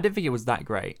 No, I didn't think it was that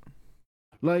great.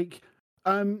 Like,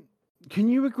 can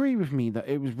you agree with me that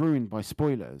it was ruined by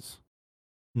spoilers?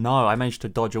 No, I managed to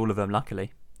dodge all of them,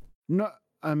 luckily. No,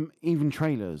 even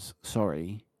trailers,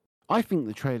 sorry. I think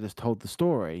the trailers told the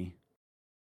story.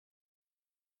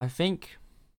 I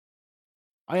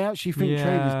actually think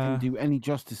trailers didn't do any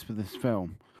justice for this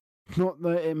film. Not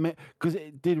that it because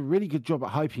it did a really good job at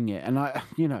hyping it,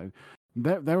 and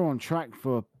they're on track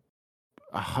for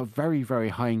a very, very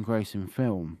high engrossing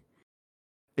film.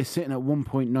 It's sitting at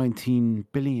 1.19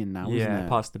 billion now, isn't Yeah, it?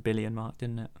 past the billion mark,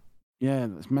 didn't it? Yeah,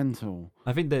 that's mental.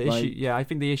 I think the issue. Yeah, I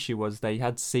think the issue was they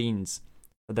had scenes.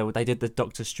 They did the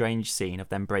Doctor Strange scene of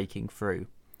them breaking through,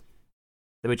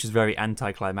 which is very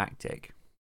anticlimactic.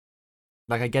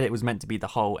 Like, I get it was meant to be the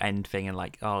whole end thing, and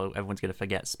like, oh, everyone's gonna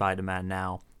forget Spider-Man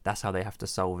now. That's how they have to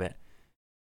solve it.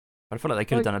 But I feel like they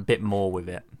could have done a bit more with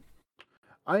it.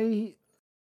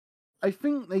 I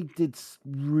think they did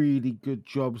really good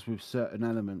jobs with certain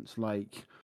elements, like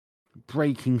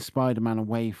breaking Spider-Man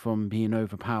away from being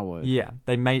overpowered. Yeah,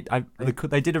 they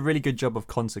did a really good job of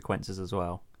consequences as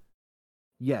well.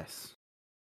 Yes.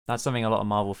 That's something a lot of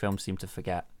Marvel films seem to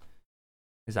forget,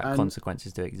 is that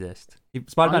consequences do exist.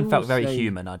 Spider-Man felt very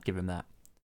human, I'd give him that.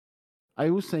 I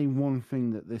will say one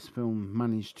thing that this film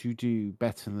managed to do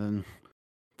better than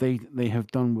they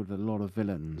have done with a lot of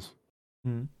villains.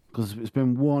 Because it's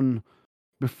been one...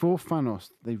 Before Thanos,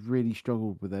 they've really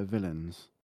struggled with their villains.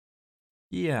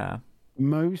 Yeah.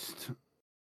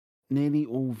 Nearly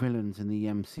all villains in the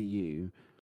MCU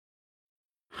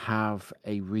have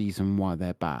a reason why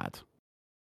they're bad.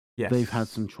 Yes. They've had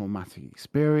some traumatic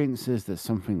experiences. There's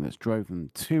something that's drove them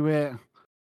to it.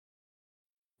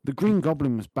 The Green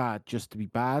Goblin was bad just to be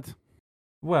bad.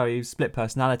 Well, he was split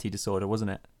personality disorder,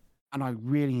 wasn't it? And I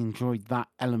really enjoyed that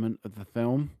element of the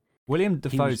film. William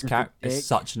Dafoe's character is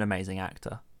such an amazing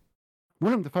actor.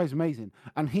 William Dafoe's amazing.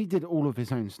 And he did all of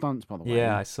his own stunts, by the way.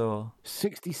 Yeah, I saw.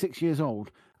 66 years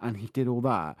old, and he did all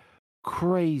that.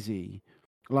 Crazy.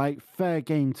 Like, fair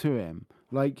game to him.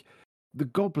 Like, the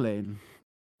Goblin,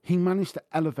 he managed to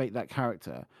elevate that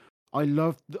character.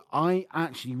 I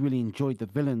actually really enjoyed the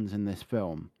villains in this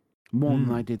film more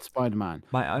than I did Spider-Man.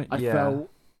 I felt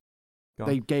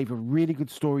they gave a really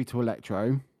good story to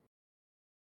Electro.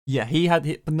 Yeah,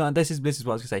 but no, this is what I was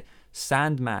going to say.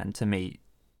 Sandman, to me,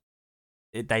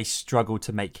 they struggled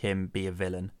to make him be a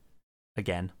villain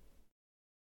again.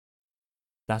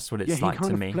 That's what it's like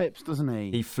to me. He flips, doesn't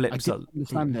he? He flips.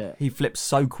 He flips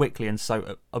so quickly and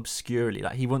so obscurely.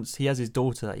 Like, he has his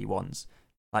daughter that he wants.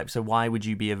 Like, so why would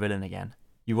you be a villain again?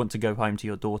 You want to go home to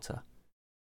your daughter.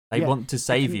 They want to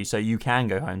save you so you can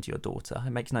go home to your daughter.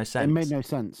 It makes no sense. It made no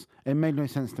sense. It made no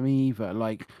sense to me either.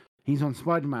 Like, he's on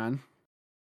Spider-Man's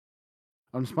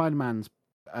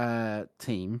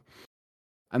team,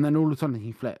 and then all of a sudden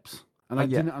he flips. And I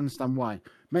didn't understand why.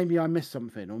 Maybe I missed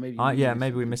something, or maybe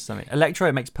we missed something. Electro,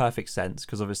 it makes perfect sense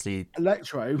because obviously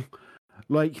Electro,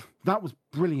 like, that was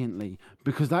brilliantly,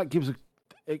 because that gave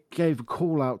a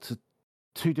call out to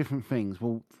two different things.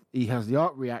 Well, he has the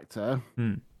arc reactor,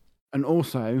 and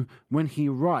also when he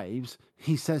arrives,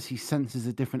 he says he senses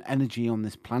a different energy on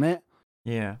this planet.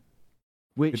 Yeah,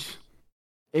 which,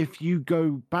 if you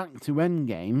go back to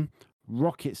Endgame,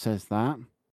 Rocket says that.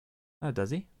 Oh,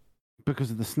 does he?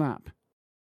 Because of the snap.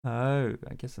 Oh,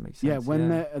 I guess that makes sense. Yeah, when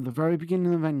they're at the very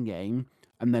beginning of Endgame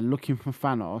and they're looking for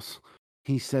Thanos,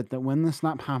 he said that when the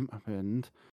snap happened,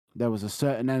 there was a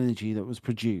certain energy that was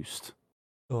produced.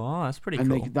 Oh, that's pretty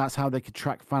cool. And that's how they could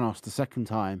track Thanos the second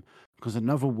time, because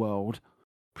another world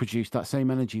produced that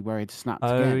same energy where it snapped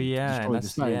again. Oh, yeah.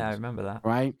 I remember that.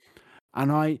 Right?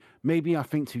 And I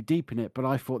think too deep in it, but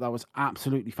I thought that was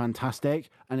absolutely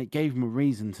fantastic, and it gave him a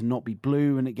reason to not be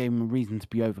blue, and it gave him a reason to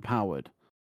be overpowered.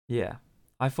 Yeah,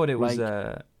 I thought it was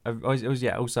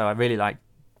Also, I really liked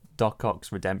Doc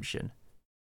Ock's redemption,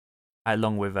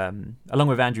 along with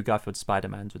Andrew Garfield's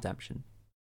Spider-Man's redemption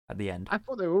at the end. I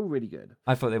thought they were all really good.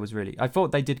 I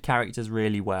thought they did characters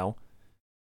really well.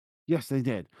 Yes, they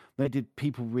did. They did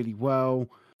people really well.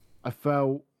 I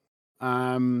felt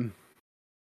like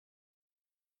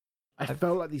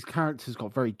these characters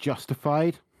got very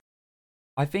justified.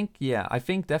 I think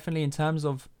definitely in terms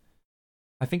of,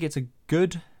 I think it's a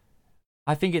good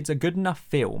enough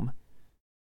film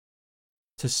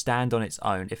to stand on its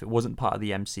own if it wasn't part of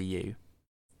the MCU.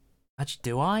 Actually,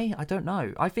 do I? I don't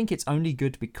know. I think it's only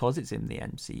good because it's in the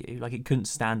MCU. Like, it couldn't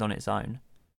stand on its own.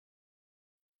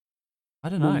 I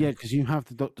don't know. Well, yeah, because you have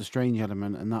the Doctor Strange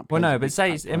element and that. Well, no, but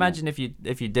imagine if you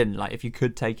didn't, like, if you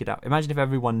could take it out. Imagine if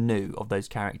everyone knew of those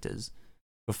characters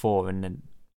before, and then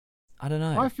I don't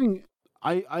know.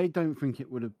 I don't think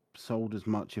it would have sold as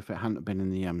much if it hadn't been in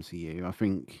the MCU. I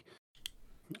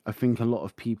think a lot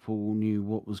of people knew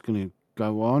what was going to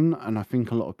go on, and I think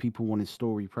a lot of people wanted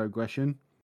story progression.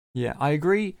 Yeah, I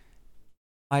agree.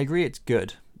 It's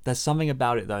good. There's something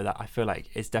about it though that I feel like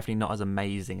it's definitely not as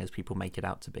amazing as people make it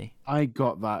out to be. I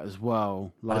got that as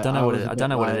well. Like, I don't know what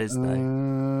it is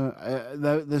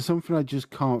though. There's something I just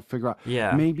can't figure out.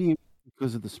 Yeah. Maybe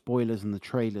because of the spoilers and the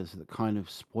trailers that kind of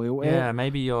spoil it. Yeah,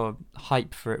 maybe your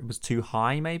hype for it was too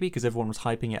high, maybe because everyone was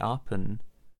hyping it up, and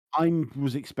I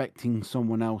was expecting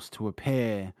someone else to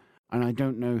appear, and I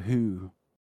don't know who.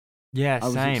 yeah, I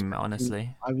was same, expecting.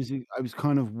 honestly. I was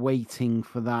kind of waiting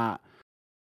for that.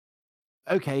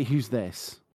 Okay, who's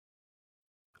this?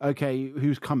 Okay,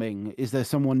 who's coming? Is there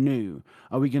someone new?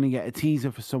 Are we going to get a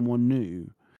teaser for someone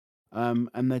new?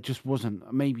 And there just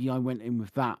wasn't. Maybe I went in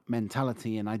with that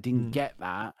mentality and I didn't get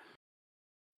that.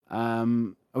 Are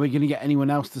we going to get anyone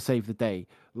else to save the day?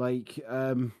 Like,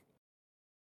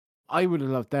 I would have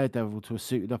loved Daredevil to have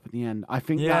suited up at the end. I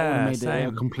think that would have Yeah, made it a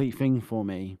same. complete thing for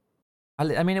me.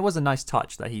 I mean, it was a nice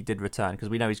touch that he did return because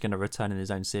we know he's going to return in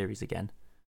his own series again.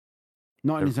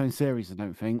 Not in his own series, I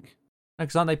don't think. No,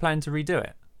 because aren't they planning to redo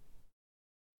it?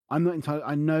 I'm not entirely.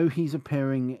 I know he's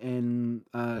appearing in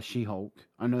She-Hulk.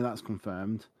 I know that's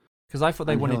confirmed. Because I thought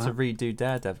they And wanted he'll to redo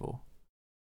Daredevil.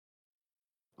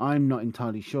 I'm not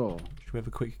entirely sure. Should we have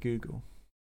a quick Google?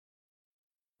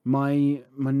 My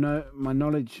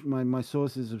knowledge, my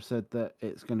sources have said that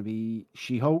it's going to be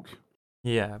She-Hulk,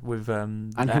 Yeah, with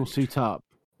and he'll suit up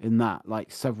in that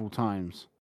like several times.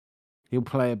 He'll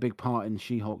play a big part in the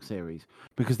She-Hulk series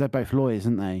because they're both lawyers,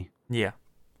 aren't they? Yeah.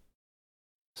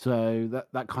 So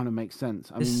that kind of makes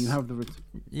sense. I mean, you have the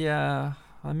yeah.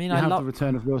 I mean, the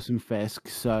return of Wilson Fisk.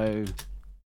 So,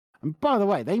 and by the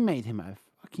way, they made him a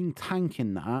fucking tank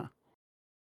in that.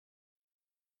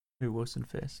 Who Wilson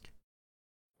Fisk?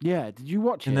 Yeah, did you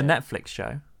watch in it? the Netflix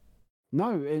show?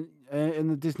 No, in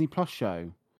the Disney Plus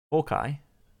show. Hawkeye?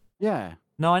 Yeah.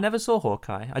 No, I never saw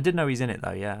Hawkeye. I did know he's in it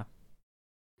though, yeah.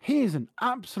 He is an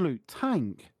absolute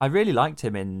tank. I really liked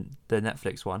him in the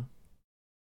Netflix one.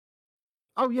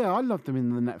 Oh yeah, I loved him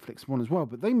in the Netflix one as well,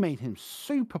 but they made him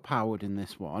super powered in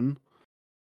this one.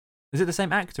 Is it the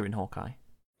same actor in Hawkeye?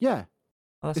 Yeah.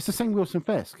 Oh, it's the same Wilson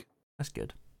Fisk. That's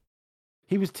good.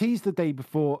 He was teased the day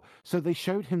before, so they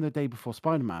showed him the day before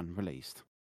Spider-Man released.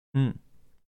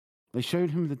 They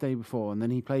showed him the day before, and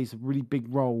then he plays a really big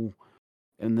role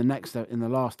in the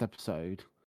last episode.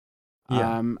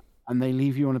 Yeah. And they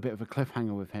leave you on a bit of a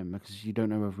cliffhanger with him because you don't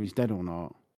know whether he's dead or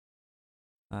not.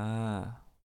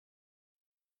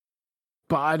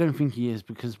 But I don't think he is,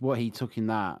 because what he took in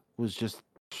that was just...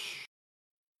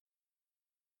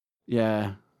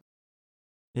 Yeah.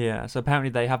 Yeah, so apparently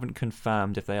they haven't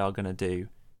confirmed if they are going to do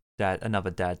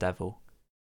another Daredevil.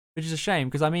 Which is a shame,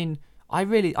 because I mean, I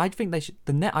think they should...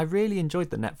 I really enjoyed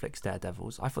the Netflix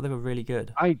Daredevils. I thought they were really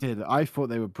good. I did. I thought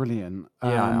they were brilliant.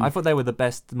 Yeah, I thought they were the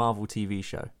best Marvel TV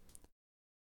show.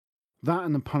 That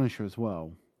and The Punisher as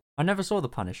well. I never saw The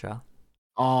Punisher.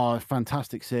 Oh,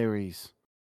 fantastic series.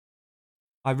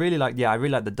 I really like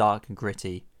the dark and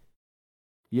gritty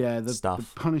stuff. The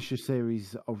Punisher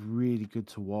series are really good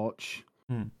to watch.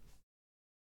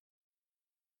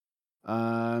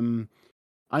 I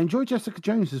enjoy Jessica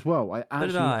Jones as well.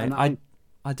 I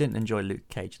didn't enjoy Luke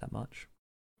Cage that much.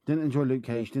 Didn't enjoy Luke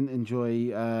Cage. Didn't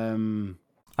enjoy.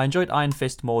 I enjoyed Iron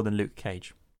Fist more than Luke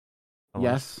Cage.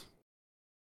 Yes.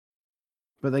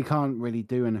 But they can't really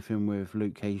do anything with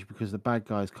Luke Cage because the bad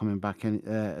guy's coming back in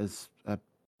as a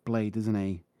Blade, isn't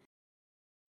he?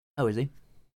 Oh, is he?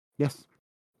 Yes.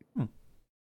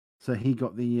 So he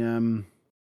got the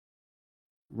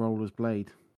role as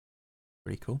Blade.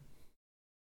 Pretty cool.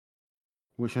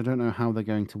 Which I don't know how they're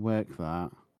going to work that.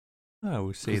 Oh,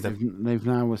 we'll see. They've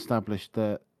now established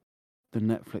that the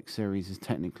Netflix series is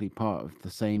technically part of the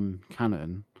same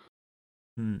canon.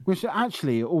 Which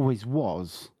actually it always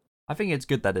was. I think it's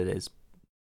good that it is.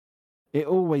 It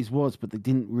always was, but they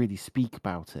didn't really speak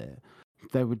about it.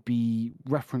 There would be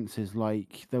references,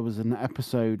 like there was an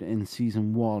episode in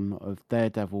season 1 of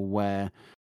Daredevil where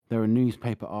there are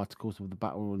newspaper articles of the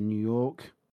Battle of New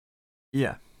York.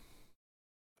 Yeah.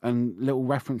 And little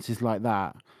references like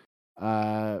that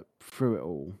through it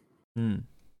all.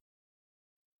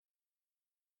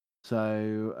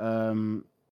 So,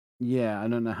 yeah, I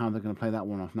don't know how they're going to play that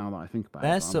one off now that I think about it.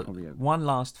 There's one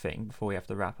last thing before we have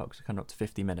to wrap up because we're coming up to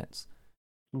 50 minutes.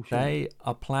 Oh, sure. They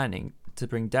are planning to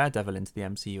bring Daredevil into the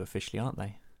MCU officially, aren't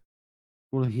they?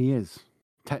 Well, he is,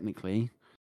 technically.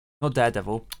 Not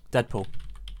Daredevil, Deadpool.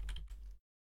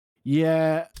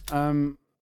 Yeah,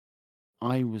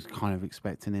 I was kind of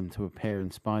expecting him to appear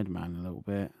in Spider-Man a little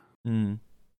bit.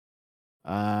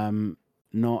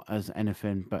 Not as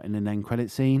anything, but in an end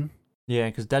credit scene. Yeah,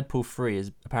 because Deadpool 3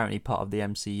 is apparently part of the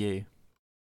MCU.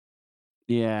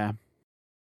 Yeah.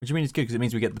 Which means it's good because it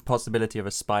means we get the possibility of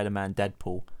a Spider-Man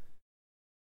Deadpool.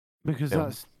 Because film.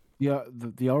 That's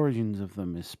the origins of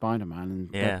them is Spider-Man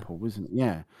and Deadpool, isn't it?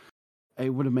 Yeah. It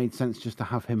would have made sense just to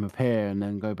have him appear and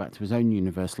then go back to his own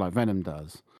universe like Venom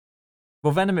does.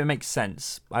 Well, Venom, it makes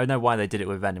sense. I know why they did it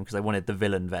with Venom, because they wanted the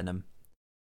villain Venom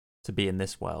to be in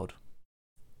this world.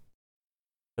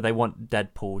 But they want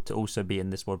Deadpool to also be in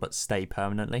this world, but stay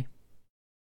permanently.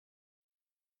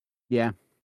 Yeah.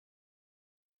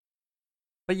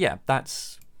 But yeah, that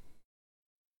is.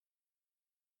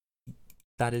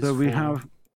 So we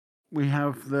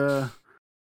have the.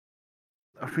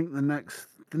 I think the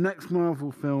next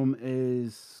Marvel film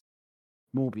is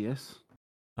Morbius.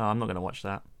 Oh, I'm not gonna watch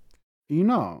that. Are you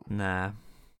not? Nah,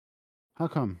 How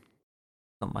come?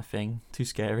 not my thing. Too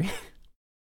scary.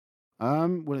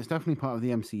 Well, it's definitely part of the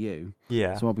MCU,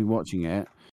 Yeah. so I'll be watching it.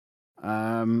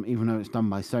 Even though it's done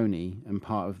by Sony and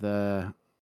part of the.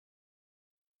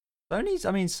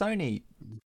 Sony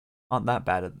aren't that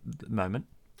bad at the moment.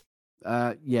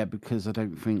 Yeah, because I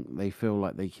don't think they feel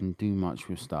like they can do much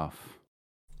with stuff.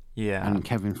 Yeah. And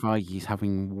Kevin Feige's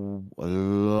having a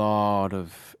lot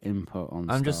of input on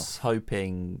stuff. I'm just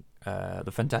hoping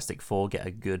the Fantastic Four get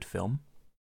a good film.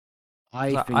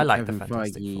 I think I like the Kevin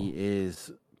Fantastic Feige Four.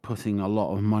 is putting a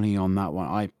lot of money on that one.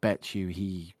 I bet you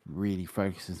he really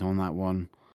focuses on that one.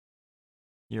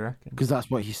 You reckon? Because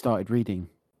that's what he started reading.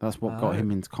 That's what got him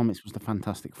Oh. into comics, was the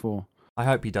Fantastic Four. I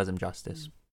hope he does him justice.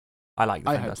 I like the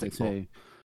I hope so Fantastic Four. too.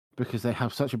 Because they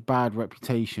have such a bad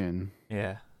reputation.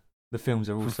 Yeah. The films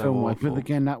are For also film-wise. awful. But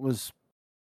again, that was,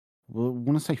 well, I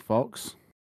want to say Fox.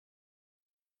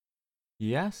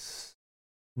 Yes?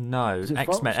 No. Was it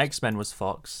X-Men. Fox? X-Men was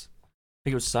Fox. I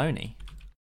think it was Sony.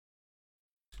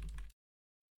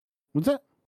 Was it?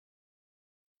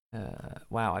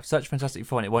 Wow, I've searched Fantastic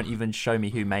Four and it won't even show me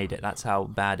who made it. That's how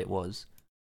bad it was.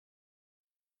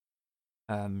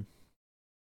 Come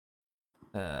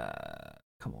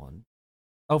on.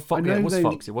 Oh, Fox. Yeah, it was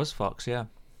Fox. It was Fox. Yeah,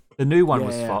 the new one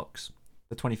was Fox,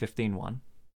 the 2015 one.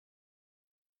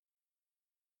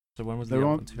 So when was the other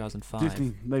one? 2005.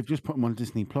 Disney. They've just put them on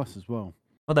Disney Plus as well.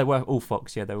 Oh, they were all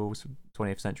Fox. Yeah, they were all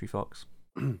 20th Century Fox.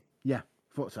 Yeah,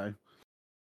 thought so.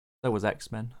 So was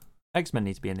X-Men. X-Men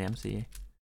need to be in the MCU.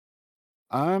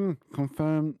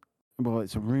 Confirmed. Well,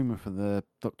 it's a rumor for the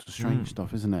Doctor Strange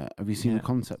stuff, isn't it? Have you seen the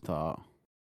concept art?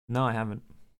 No, I haven't.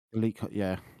 The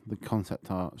concept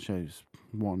art shows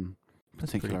one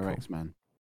particular cool. X-Men.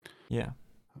 Yeah,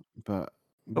 but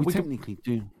we technically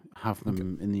do have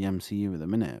them in the MCU at the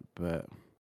minute. But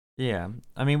yeah,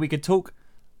 I mean, we could talk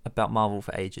about Marvel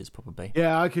for ages, probably.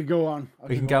 Yeah, I could go on.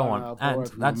 We can go on, and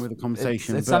that's with a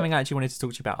conversation. It's something I actually wanted to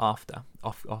talk to you about after.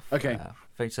 Okay.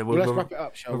 So let's wrap it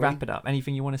up, shall we? We'll wrap it up.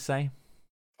 Anything you want to say?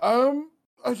 I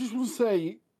just want to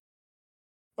say,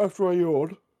 after I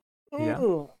yawned.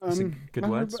 Yeah. Good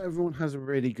words. Everyone has a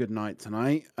really good night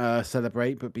tonight.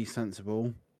 Celebrate, but be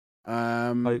sensible.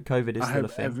 COVID is still a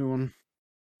thing. Everyone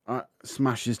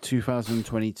smashes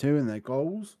 2022 and their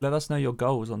goals. Let us know your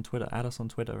goals on Twitter. Add us on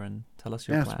Twitter and tell us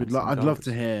your plans. I'd love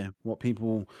to hear what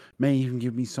people may even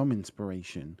give me some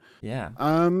inspiration. Yeah.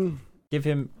 Tell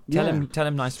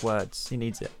him nice words. He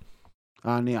needs it.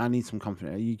 I need some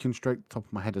comfort. You can stroke the top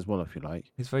of my head as well if you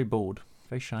like. He's very bald,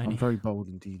 very shiny. I'm very bold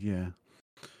indeed. Yeah.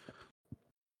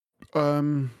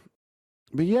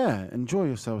 But yeah, enjoy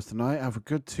yourselves tonight. Have a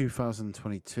good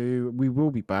 2022. We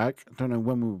will be back. I don't know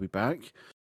when we will be back.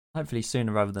 Hopefully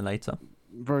sooner rather than later.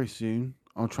 Very soon.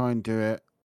 I'll try and do it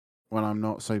when I'm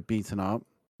not so beaten up.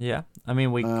 Yeah, I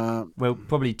mean we're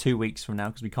probably 2 weeks from now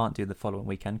because we can't do the following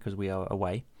weekend because we are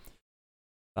away.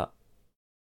 But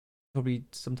probably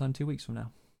sometime 2 weeks from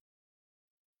now.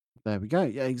 There we go.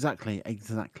 Yeah, exactly.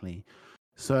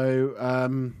 So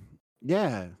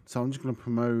so I'm just gonna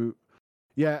promote.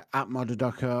 Yeah, at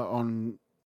Mudderducker on.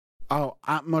 Oh,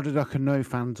 at Mudderducker No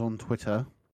Fans on Twitter.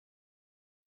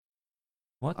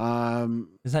 What?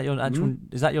 Is that your actual?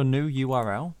 Is that your new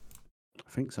URL? I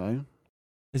think so.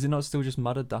 Is it not still just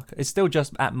Mudderducker? It's still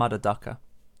just at Mudderducker.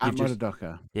 At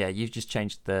Mudderducker. Yeah, you've just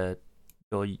changed your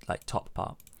top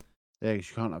part. Yeah, because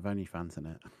you can't have OnlyFans in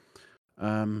it.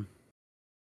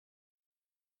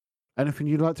 Anything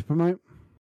you'd like to promote?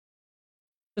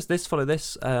 Just this. Follow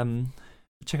this.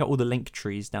 Check out all the link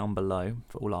trees down below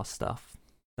for all our stuff.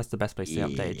 That's the best place to stay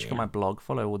updated. Check out my blog.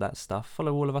 Follow all that stuff.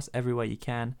 Follow all of us everywhere you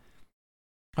can.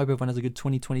 Hope everyone has a good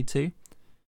 2022.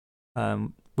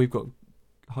 We've got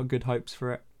good hopes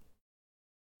for it.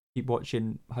 Keep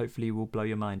watching. Hopefully we'll blow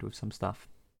your mind with some stuff.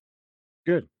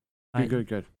 Good. Right.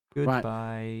 Good. Goodbye.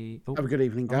 Right. Have a good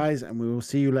evening, guys, and we will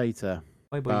see you later.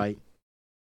 Bye. Bye.